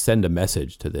 They want to send a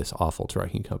message to this awful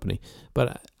trucking company.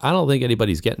 But I don't think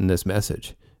anybody's getting this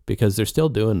message because they're still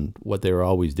doing what they were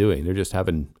always doing. They're just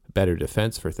having better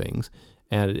defense for things.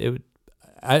 And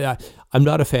I'm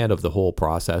not a fan of the whole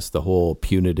process, the whole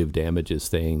punitive damages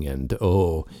thing. And,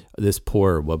 this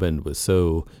poor woman was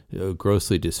so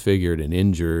grossly disfigured and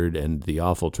injured and the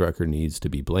awful trucker needs to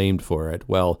be blamed for it.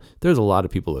 Well, there's a lot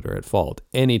of people that are at fault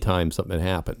anytime something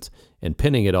happens. And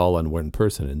pinning it all on one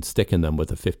person and sticking them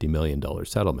with a $50 million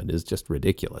settlement is just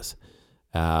ridiculous.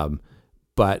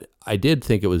 But I did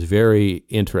think it was very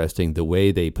interesting the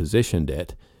way they positioned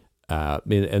it.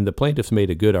 And the plaintiffs made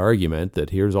a good argument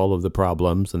that here's all of the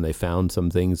problems, and they found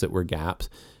some things that were gaps.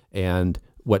 And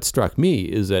what struck me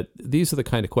is that these are the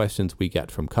kind of questions we get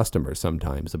from customers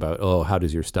sometimes about, how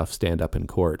does your stuff stand up in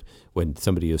court when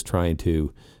somebody is trying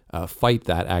to fight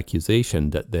that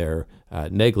accusation that they're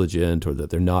negligent or that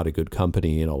they're not a good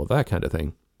company and all of that kind of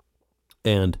thing.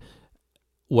 And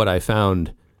what I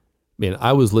found,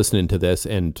 I was listening to this,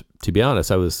 and to be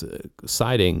honest, I was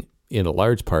siding in a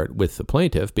large part with the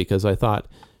plaintiff because I thought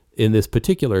in this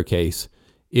particular case,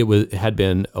 had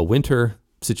been a winter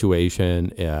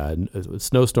situation, a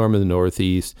snowstorm in the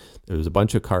Northeast. There was a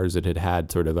bunch of cars that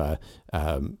had sort of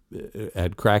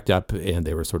had cracked up and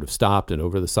they were sort of stopped and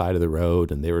over the side of the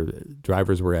road and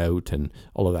drivers were out and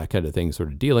all of that kind of thing, sort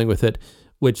of dealing with it,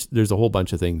 which there's a whole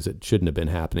bunch of things that shouldn't have been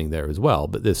happening there as well.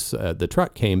 But the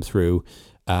truck came through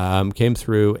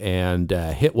and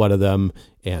hit one of them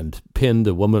and pinned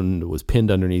the woman, was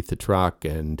pinned underneath the truck.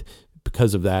 And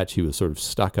because of that, she was sort of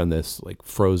stuck on this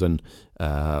frozen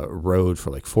road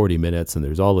for 40 minutes. And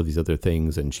there's all of these other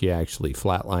things. And she actually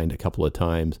flatlined a couple of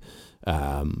times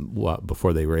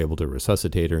before they were able to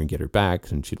resuscitate her and get her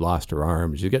back. And she lost her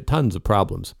arm. She got tons of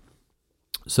problems.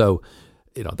 So,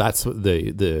 that's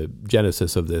the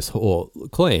genesis of this whole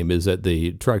claim, is that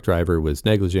the truck driver was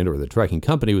negligent, or the trucking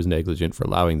company was negligent for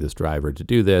allowing this driver to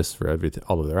do this, for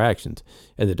all of their actions.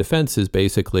 And the defense is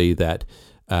basically that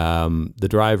the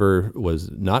driver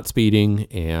was not speeding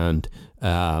and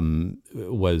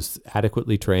was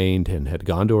adequately trained and had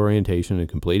gone to orientation and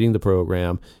completing the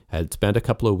program, had spent a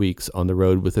couple of weeks on the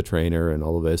road with a trainer and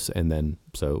all of this. And then,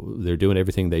 so they're doing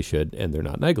everything they should and they're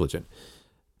not negligent.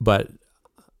 But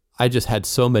I just had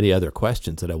so many other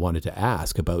questions that I wanted to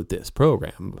ask about this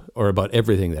program or about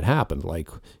everything that happened. Like,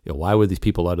 why were these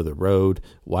people out of the road?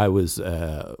 What was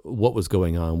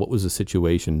going on? What was the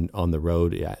situation on the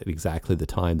road at exactly the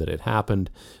time that it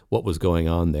happened? What was going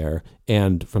on there?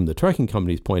 And from the trucking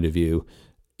company's point of view,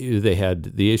 they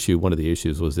had the issue. One of the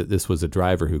issues was that this was a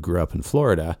driver who grew up in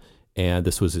Florida, and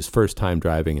this was his first time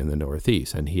driving in the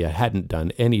Northeast, and he hadn't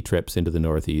done any trips into the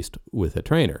Northeast with a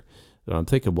trainer. And I'm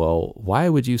thinking, well, why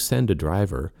would you send a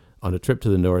driver on a trip to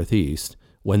the Northeast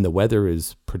when the weather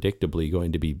is predictably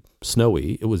going to be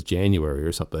snowy? It was January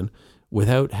or something,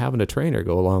 without having a trainer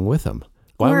go along with them.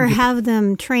 Or have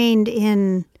them trained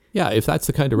in if that's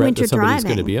the kind of route that somebody's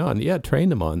going to be on, train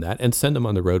them on that and send them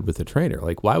on the road with a trainer.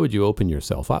 Like, why would you open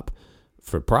yourself up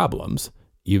for problems?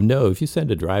 If you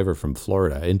send a driver from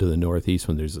Florida into the Northeast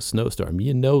when there's a snowstorm,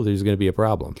 there's going to be a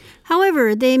problem.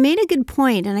 However, they made a good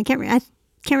point, and I can't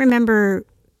remember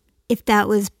if that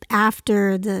was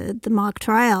after the mock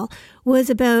trial, was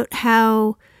about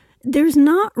how there's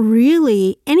not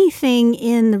really anything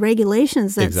in the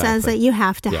regulations that says that you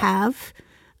have to have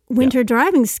winter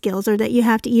driving skills or that you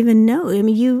have to even know. I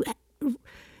mean,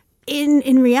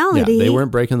 in reality, they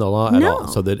weren't breaking the law at all.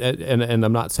 So that, and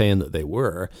I'm not saying that they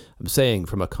were. I'm saying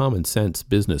from a common sense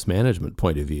business management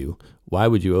point of view, why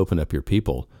would you open up your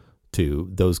people to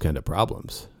those kind of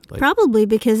problems? Probably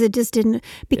because it just didn't,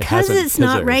 because it's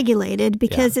not regulated,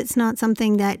 because it's not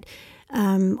something that,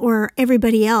 or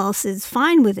everybody else is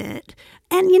fine with it.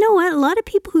 And you know what? A lot of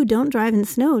people who don't drive in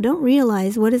snow don't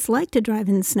realize what it's like to drive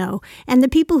in snow. And the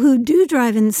people who do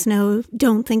drive in snow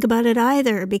don't think about it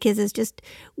either, because it's just,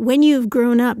 when you've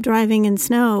grown up driving in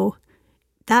snow,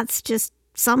 that's just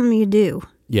something you do.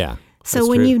 Yeah. So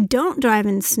when you don't drive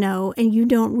in snow and you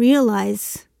don't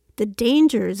realize the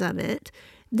dangers of it,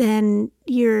 then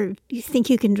you think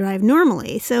you can drive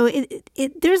normally. So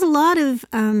there's a lot of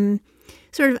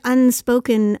sort of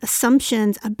unspoken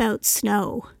assumptions about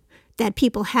snow that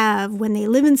people have when they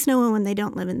live in snow and when they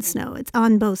don't live in snow. It's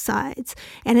on both sides.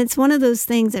 And it's one of those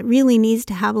things that really needs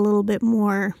to have a little bit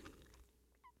more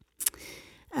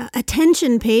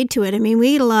attention paid to it. I mean,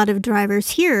 we get a lot of drivers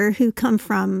here who come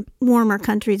from warmer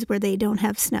countries where they don't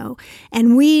have snow.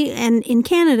 And in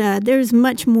Canada, there's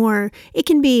much more, it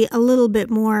can be a little bit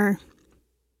more,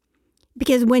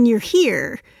 because when you're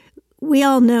here, we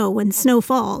all know when snow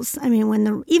falls, I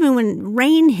mean, even when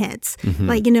rain hits,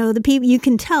 the people, you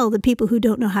can tell the people who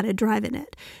don't know how to drive in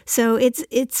it. So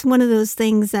it's one of those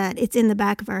things that it's in the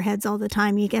back of our heads all the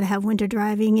time. You got to have winter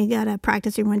driving. You got to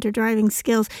practice your winter driving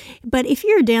skills. But if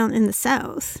you're down in the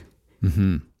South,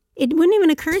 it wouldn't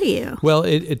even occur to you. Well,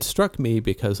 it struck me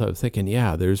because I was thinking,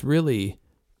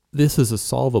 this is a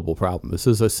solvable problem. This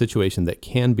is a situation that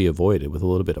can be avoided with a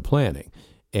little bit of planning.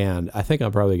 And I think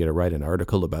I'm probably going to write an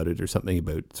article about it or something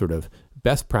about sort of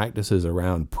best practices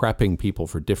around prepping people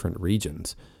for different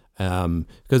regions.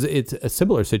 Because it's a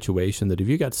similar situation that if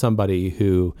you got somebody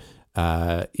who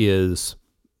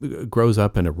grows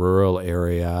up in a rural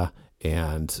area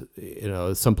and,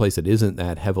 someplace that isn't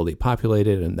that heavily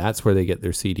populated, and that's where they get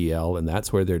their CDL and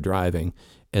that's where they're driving,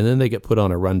 and then they get put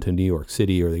on a run to New York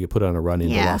City or they get put on a run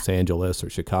into Los Angeles or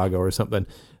Chicago or something,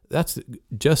 that's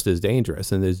just as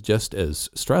dangerous and is just as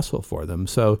stressful for them.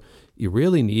 So you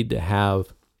really need to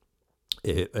have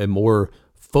a more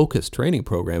focused training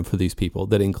program for these people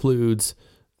that includes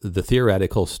the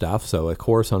theoretical stuff. So a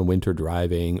course on winter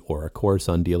driving or a course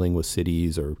on dealing with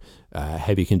cities or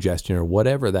heavy congestion or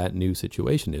whatever that new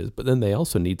situation is. But then they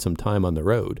also need some time on the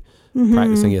road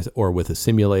practicing it, or with a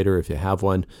simulator if you have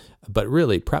one. But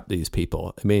really prep these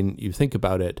people. I mean, you think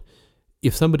about it.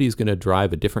 If somebody's going to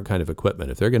drive a different kind of equipment,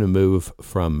 if they're going to move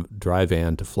from dry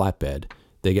van to flatbed,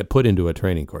 they get put into a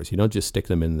training course. You don't just stick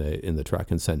them in the truck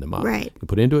and send them off. Right. You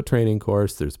put into a training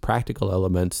course. There's practical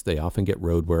elements. They often get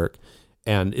road work.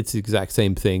 And it's the exact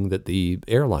same thing that the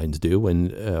airlines do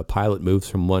when a pilot moves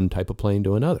from one type of plane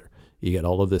to another. You get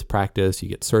all of this practice. You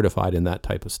get certified in that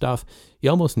type of stuff. You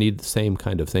almost need the same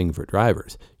kind of thing for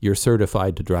drivers. You're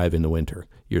certified to drive in the winter.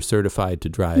 You're certified to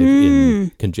drive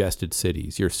in congested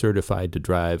cities. You're certified to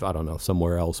drive, I don't know,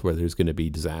 somewhere else where there's going to be a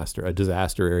disaster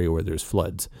area where there's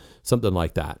floods, something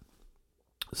like that.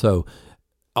 So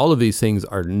all of these things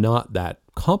are not that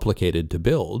complicated to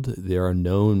build. There are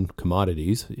known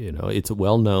commodities. It's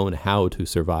well known how to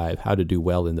survive, how to do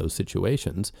well in those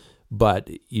situations. But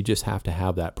you just have to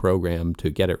have that program to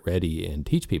get it ready and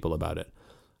teach people about it.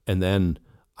 And then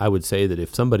I would say that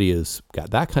if somebody has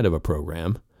got that kind of a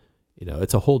program,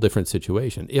 it's a whole different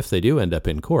situation. If they do end up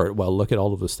in court, well, look at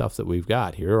all of the stuff that we've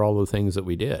got. Here are all the things that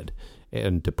we did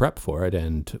and to prep for it.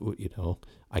 And,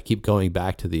 I keep going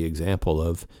back to the example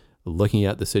of looking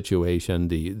at the situation,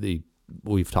 the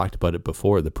we've talked about it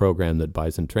before, the program that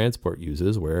Bison Transport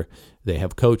uses, where they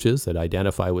have coaches that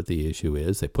identify what the issue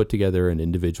is. They put together an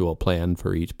individual plan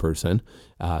for each person,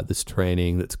 that's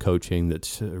training, that's coaching,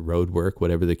 that's road work,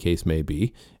 whatever the case may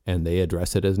be, and they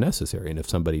address it as necessary. And if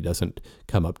somebody doesn't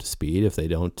come up to speed, if they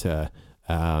don't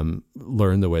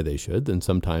learn the way they should, then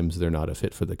sometimes they're not a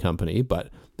fit for the company, but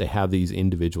they have these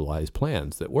individualized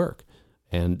plans that work,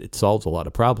 and it solves a lot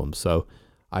of problems. So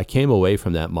I came away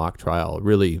from that mock trial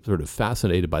really sort of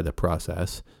fascinated by the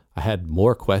process. I had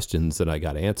more questions than I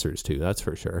got answers to, that's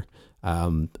for sure.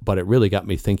 But it really got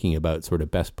me thinking about sort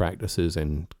of best practices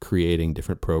and creating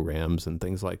different programs and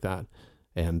things like that,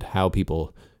 and how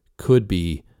people could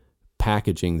be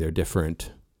packaging their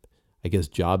different, I guess,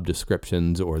 job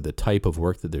descriptions or the type of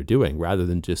work that they're doing, rather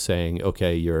than just saying,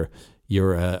 okay, you're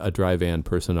a dry van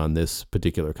person on this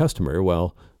particular customer.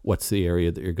 Well, what's the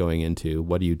area that you're going into?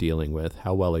 What are you dealing with?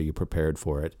 How well are you prepared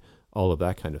for it? All of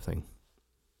that kind of thing.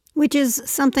 Which is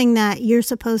something that you're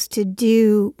supposed to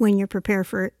do when you're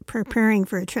preparing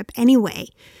for a trip anyway.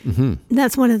 Mm-hmm.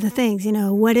 That's one of the things,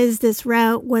 what is this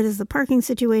route? What is the parking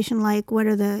situation like? What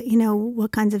are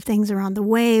what kinds of things are on the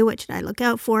way? What should I look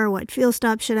out for? What fuel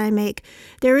stops should I make?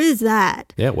 There is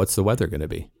that. Yeah, what's the weather going to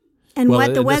be? And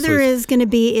what the weather is going to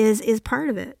be is part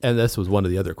of it. And this was one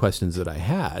of the other questions that I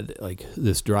had. Like,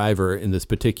 this driver in this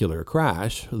particular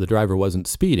crash, the driver wasn't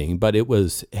speeding, but it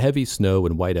was heavy snow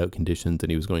and whiteout conditions, and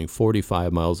he was going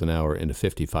 45 miles an hour in a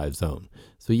 55 zone.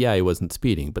 So yeah, he wasn't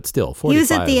speeding, but still 45. He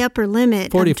was at the upper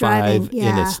limit 45 of driving.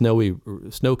 Yeah. In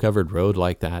a snow-covered road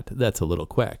like that, that's a little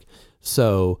quick.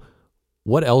 So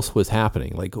what else was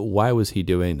happening? Like, why was he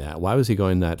doing that? Why was he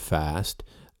going that fast?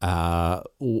 Why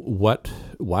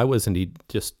wasn't he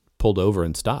just pulled over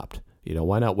and stopped?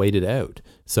 Why not wait it out?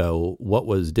 So what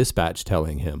was dispatch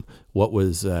telling him? What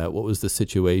was the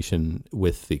situation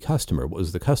with the customer? What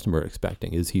was the customer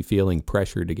expecting? Is he feeling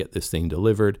pressure to get this thing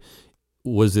delivered?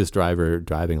 Was this driver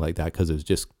driving like that because it was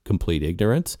just complete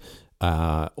ignorance?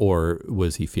 Or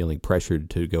was he feeling pressured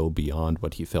to go beyond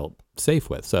what he felt safe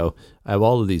with? So I have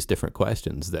all of these different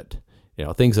questions that,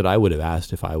 things that I would have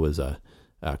asked if I was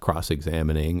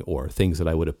cross-examining, or things that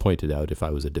I would have pointed out if I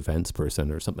was a defense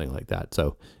person or something like that.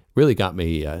 So really got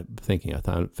me thinking. I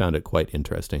found it quite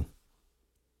interesting.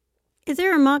 Is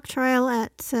there a mock trial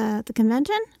at the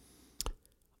convention?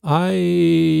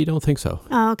 I don't think so.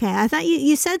 Oh, okay. I thought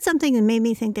you said something that made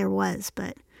me think there was,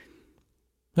 but...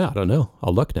 Yeah, I don't know.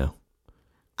 I'll look now.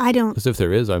 I don't... Because if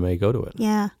there is, I may go to it.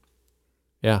 Yeah.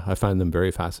 Yeah, I find them very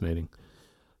fascinating.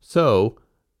 So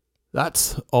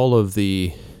that's all of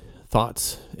the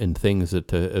thoughts and things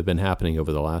that have been happening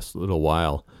over the last little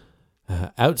while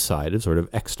outside of, sort of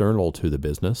external to the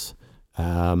business,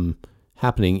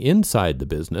 happening inside the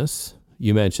business.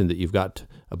 You mentioned that you've got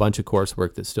a bunch of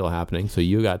coursework that's still happening. So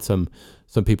you got some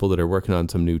people that are working on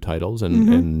some new titles,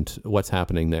 and what's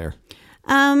happening there?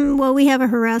 Well, we have a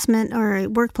harassment or a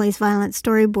workplace violence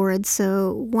storyboard.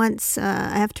 So once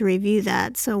I have to review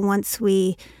that. So once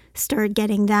we start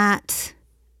getting that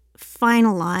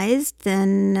finalized,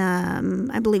 then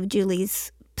I believe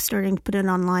Julie's starting to put it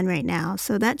online right now.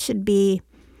 So that should be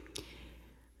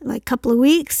like a couple of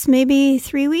weeks, maybe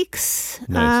 3 weeks.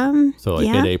 Nice. So like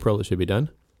mid-April it should be done?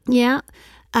 Yeah.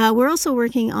 We're also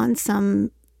working on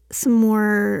some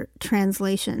more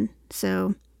translation.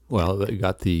 So... Well, you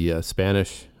got the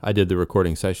Spanish. I did the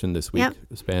recording session this week. Yep.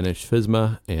 Spanish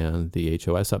FSMA and the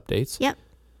HOS updates. Yep.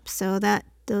 So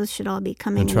those should all be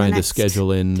coming. I'm trying in the next to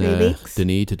schedule in 3 weeks.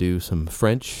 Denis to do some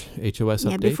French HOS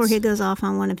updates. Yeah, before he goes off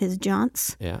on one of his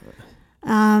jaunts. Yeah.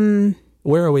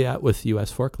 Where are we at with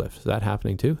US forklift? Is that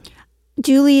happening too?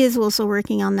 Julie is also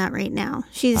working on that right now.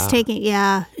 She's taking.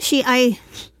 Yeah. There's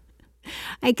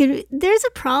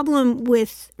a problem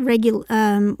with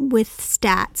with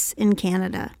stats in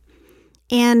Canada.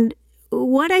 And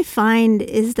what I find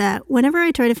is that whenever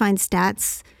I try to find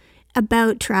stats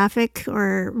about traffic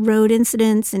or road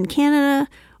incidents in Canada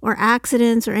or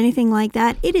accidents or anything like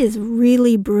that, it is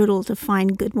really brutal to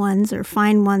find good ones or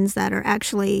find ones that are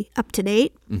actually up to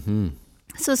date. Mm-hmm.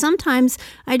 So sometimes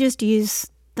I just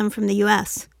use them from the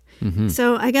U.S. Mm-hmm.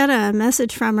 So I got a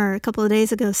message from her a couple of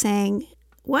days ago saying,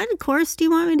 "What course do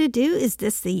you want me to do? Is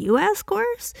this the U.S.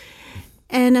 course?"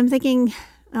 And I'm thinking,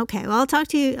 okay, well, I'll talk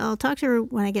to her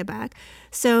when I get back.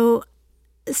 So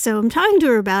I'm talking to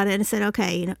her about it, and I said,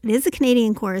 okay, it is a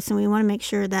Canadian course, and we want to make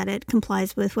sure that it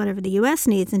complies with whatever the U.S.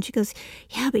 needs. And she goes,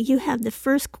 yeah, but you have the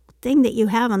first thing that you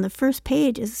have on the first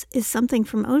page is something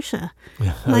from OSHA. The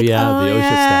OSHA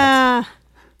stats.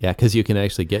 Yeah, because you can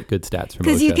actually get good stats from OSHA.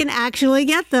 Because you can actually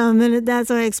get them, and that's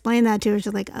why I explained that to her.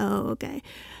 She's like, oh, okay.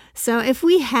 So if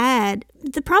we had,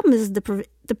 the problem is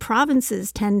the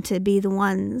provinces tend to be the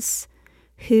ones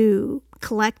who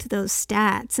collect those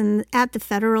stats. And at the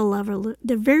federal level,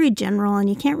 they're very general and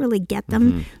you can't really get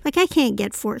them. Mm-hmm. Like I can't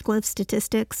get forklift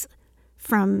statistics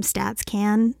from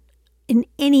StatsCan in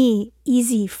any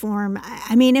easy form.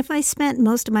 I mean, if I spent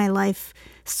most of my life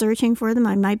searching for them,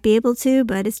 I might be able to,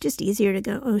 but it's just easier to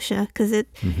go OSHA because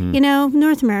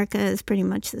North America is pretty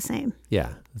much the same.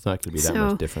 Yeah, it's not going to be that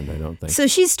much different, I don't think. So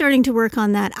she's starting to work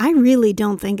on that. I really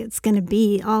don't think it's going to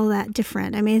be all that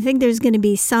different. I mean, I think there's going to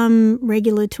be some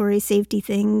regulatory safety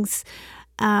things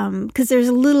because there's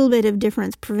a little bit of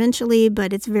difference provincially,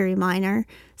 but it's very minor.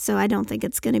 So I don't think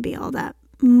it's going to be all that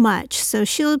much. So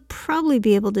she'll probably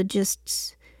be able to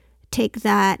just take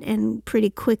that and pretty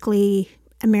quickly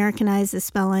Americanize the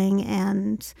spelling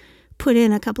and put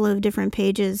in a couple of different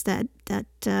pages that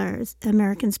are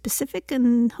American specific,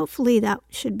 and hopefully that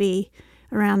should be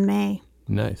around May.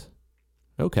 Nice.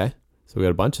 Okay. So we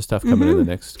got a bunch of stuff coming in the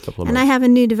next couple of months. And I have a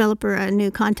new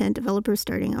content developer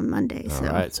starting on Monday. All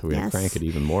right. So we're going to crank it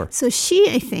even more. So she,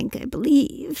 I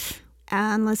believe,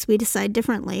 unless we decide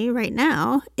differently right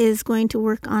now, is going to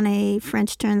work on a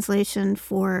French translation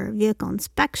for vehicle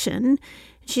inspection.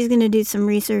 She's going to do some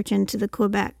research into the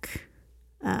Quebec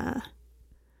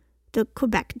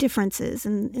differences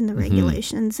in the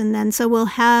regulations, and then so we'll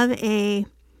have a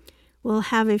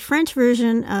French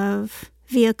version of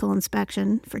vehicle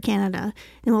inspection for Canada,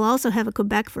 and we'll also have a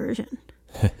Quebec version.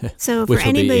 So which for will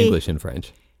anybody, be English and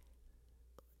French.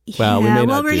 Well, we're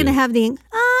going to have the.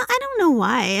 I don't know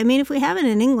why. I mean, if we have it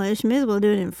in English, may as well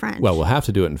do it in French. Well, we'll have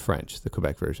to do it in French, the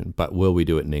Quebec version, but will we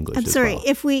do it in English? I'm sorry,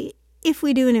 well? If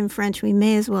we do it in French, we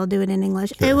may as well do it in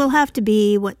English. Sure. It will have to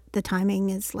be what the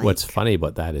timing is like. What's funny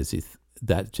about that is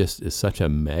that just is such a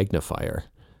magnifier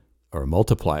or a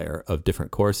multiplier of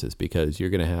different courses, because you're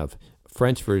going to have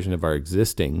French version of our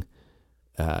existing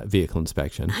vehicle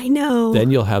inspection. I know.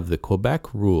 Then you'll have the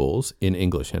Quebec rules in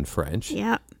English and French.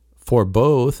 Yeah. For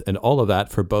both, and all of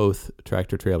that for both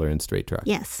tractor trailer and straight truck.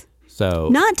 Yes. So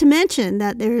not to mention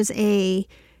that there's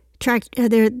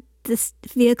this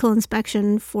vehicle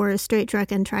inspection for a straight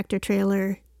truck and tractor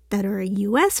trailer that are a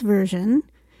U.S. version,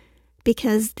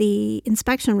 because the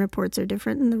inspection reports are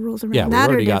different and the rules around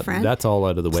that are different. That's all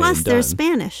out of the way. Plus, and done. there's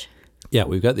Spanish. Yeah,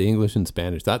 we've got the English and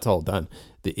Spanish. That's all done.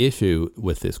 The issue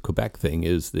with this Quebec thing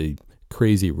is the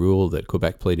crazy rule that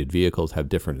Quebec plated vehicles have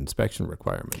different inspection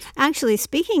requirements. Actually,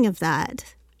 speaking of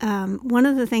that, one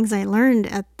of the things I learned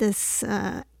at this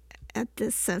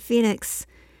Phoenix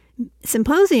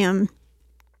symposium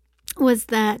was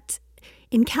that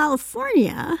in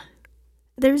California,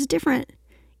 there's different.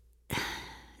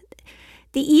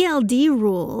 The ELD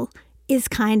rule is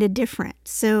kind of different.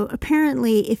 So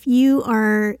apparently, if you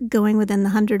are going within the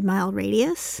 100-mile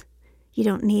radius, you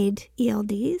don't need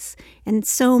ELDs. And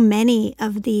so many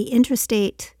of the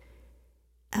interstate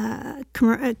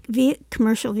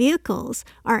commercial vehicles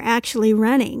are actually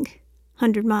running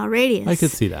 100-mile radius. I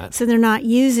could see that. So they're not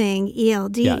using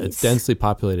ELDs. Yeah, it's densely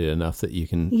populated enough that you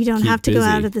don't have to go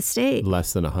out of the state.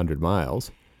 Less than 100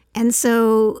 miles. And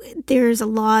so there's a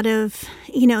lot of,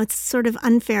 it's sort of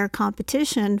unfair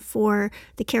competition for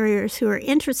the carriers who are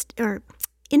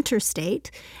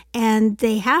interstate, and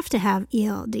they have to have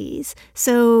ELDs.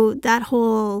 So that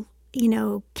whole,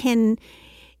 you can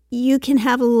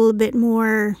have a little bit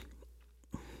more,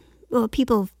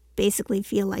 people basically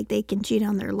feel like they can cheat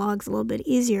on their logs a little bit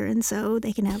easier, and so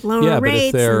they can have lower rates. Yeah, but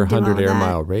if they're 100 air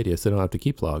mile radius, they don't have to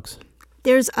keep logs.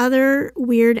 There's other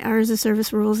weird hours of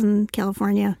service rules in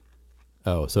California.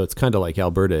 Oh, so it's kind of like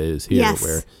Alberta is here,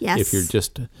 where if you're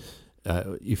just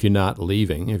if you're not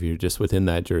leaving, if you're just within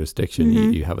that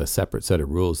jurisdiction, you have a separate set of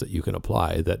rules that you can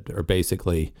apply that are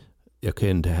basically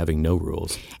akin to having no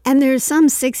rules. And there's some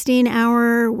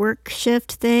 16-hour work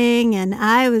shift thing, and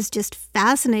I was just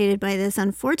fascinated by this.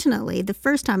 Unfortunately, the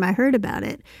first time I heard about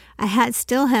it, I had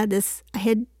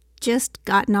just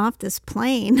gotten off this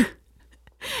plane.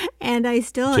 And I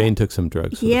still... Jane took some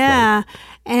drugs for the flight.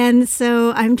 And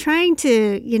so I'm trying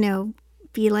to,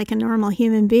 be like a normal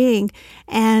human being.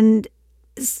 And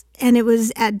it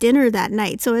was at dinner that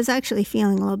night, so I was actually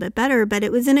feeling a little bit better. But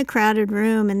it was in a crowded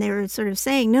room, and they were sort of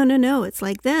saying, no, it's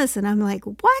like this. And I'm like,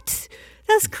 what?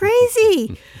 That's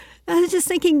crazy. I was just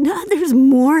thinking, no, there's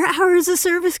more hours of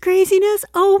service craziness?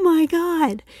 Oh, my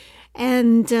God.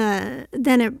 And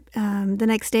then the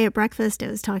next day at breakfast, I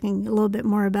was talking a little bit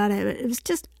more about it.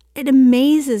 It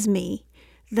amazes me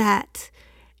that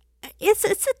it's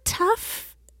a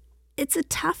tough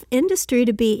industry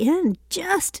to be in,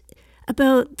 just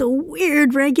about the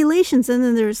weird regulations. And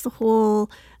then there's the whole,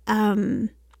 what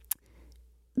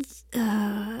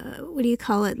do you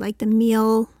call it? Like the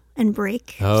meal and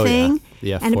brake thing.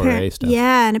 Yeah, the and 4A stuff.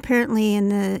 Yeah, and apparently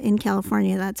in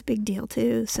California that's a big deal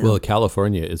too. So. Well,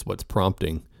 California is what's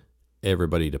prompting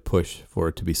everybody to push for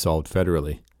it to be solved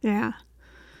federally. Yeah.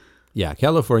 Yeah,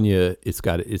 California, it's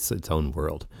its own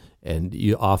world. And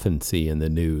you often see in the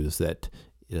news that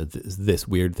this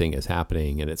weird thing is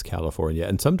happening and it's California.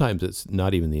 And sometimes it's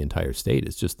not even the entire state,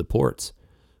 it's just the ports.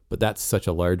 But that's such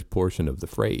a large portion of the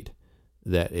freight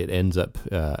that it ends up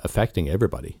affecting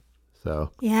everybody.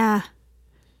 So yeah,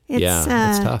 it's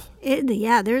tough.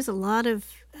 There's a lot of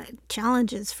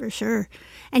challenges for sure,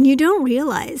 and you don't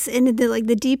realize. And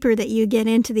the deeper that you get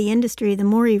into the industry, the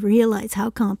more you realize how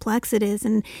complex it is,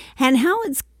 and how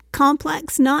it's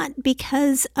complex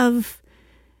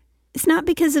it's not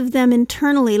because of them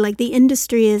internally. Like the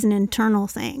industry is an internal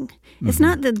thing. Mm-hmm. It's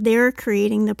not that they're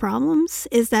creating the problems,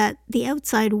 is that the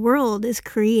outside world is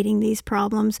creating these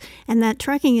problems and that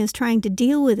trucking is trying to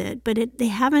deal with it. But they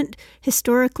haven't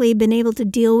historically been able to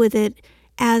deal with it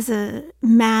as a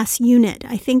mass unit.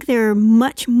 I think they're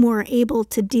much more able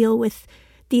to deal with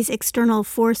these external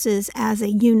forces as a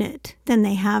unit than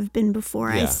they have been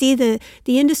before. Yeah. I see the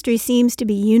industry seems to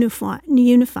be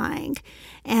unifying,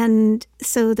 and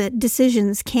so that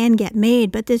decisions can get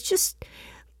made, but there's just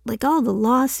like all the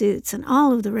lawsuits and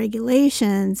all of the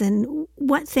regulations and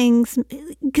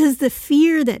because the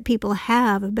fear that people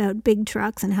have about big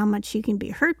trucks and how much you can be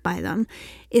hurt by them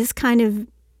is kind of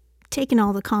taking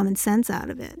all the common sense out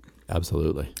of it.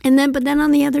 Absolutely. But then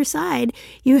on the other side,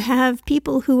 you have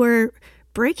people who are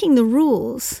breaking the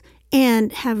rules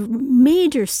and have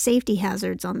major safety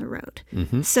hazards on the road.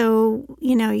 Mm-hmm. So,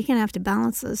 you're going to have to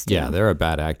balance those two. Yeah, there are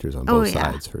bad actors on both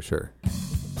sides for sure.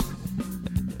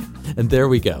 And there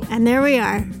we go. And there we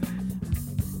are.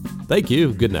 Thank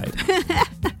you. Good night.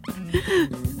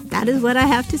 That is what I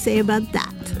have to say about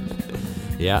that.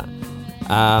 Yeah.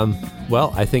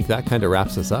 Well, I think that kind of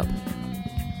wraps us up.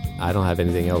 I don't have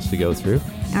anything else to go through.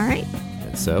 All right.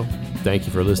 So, thank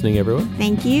you for listening, everyone.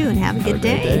 Thank you, and have a good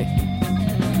day.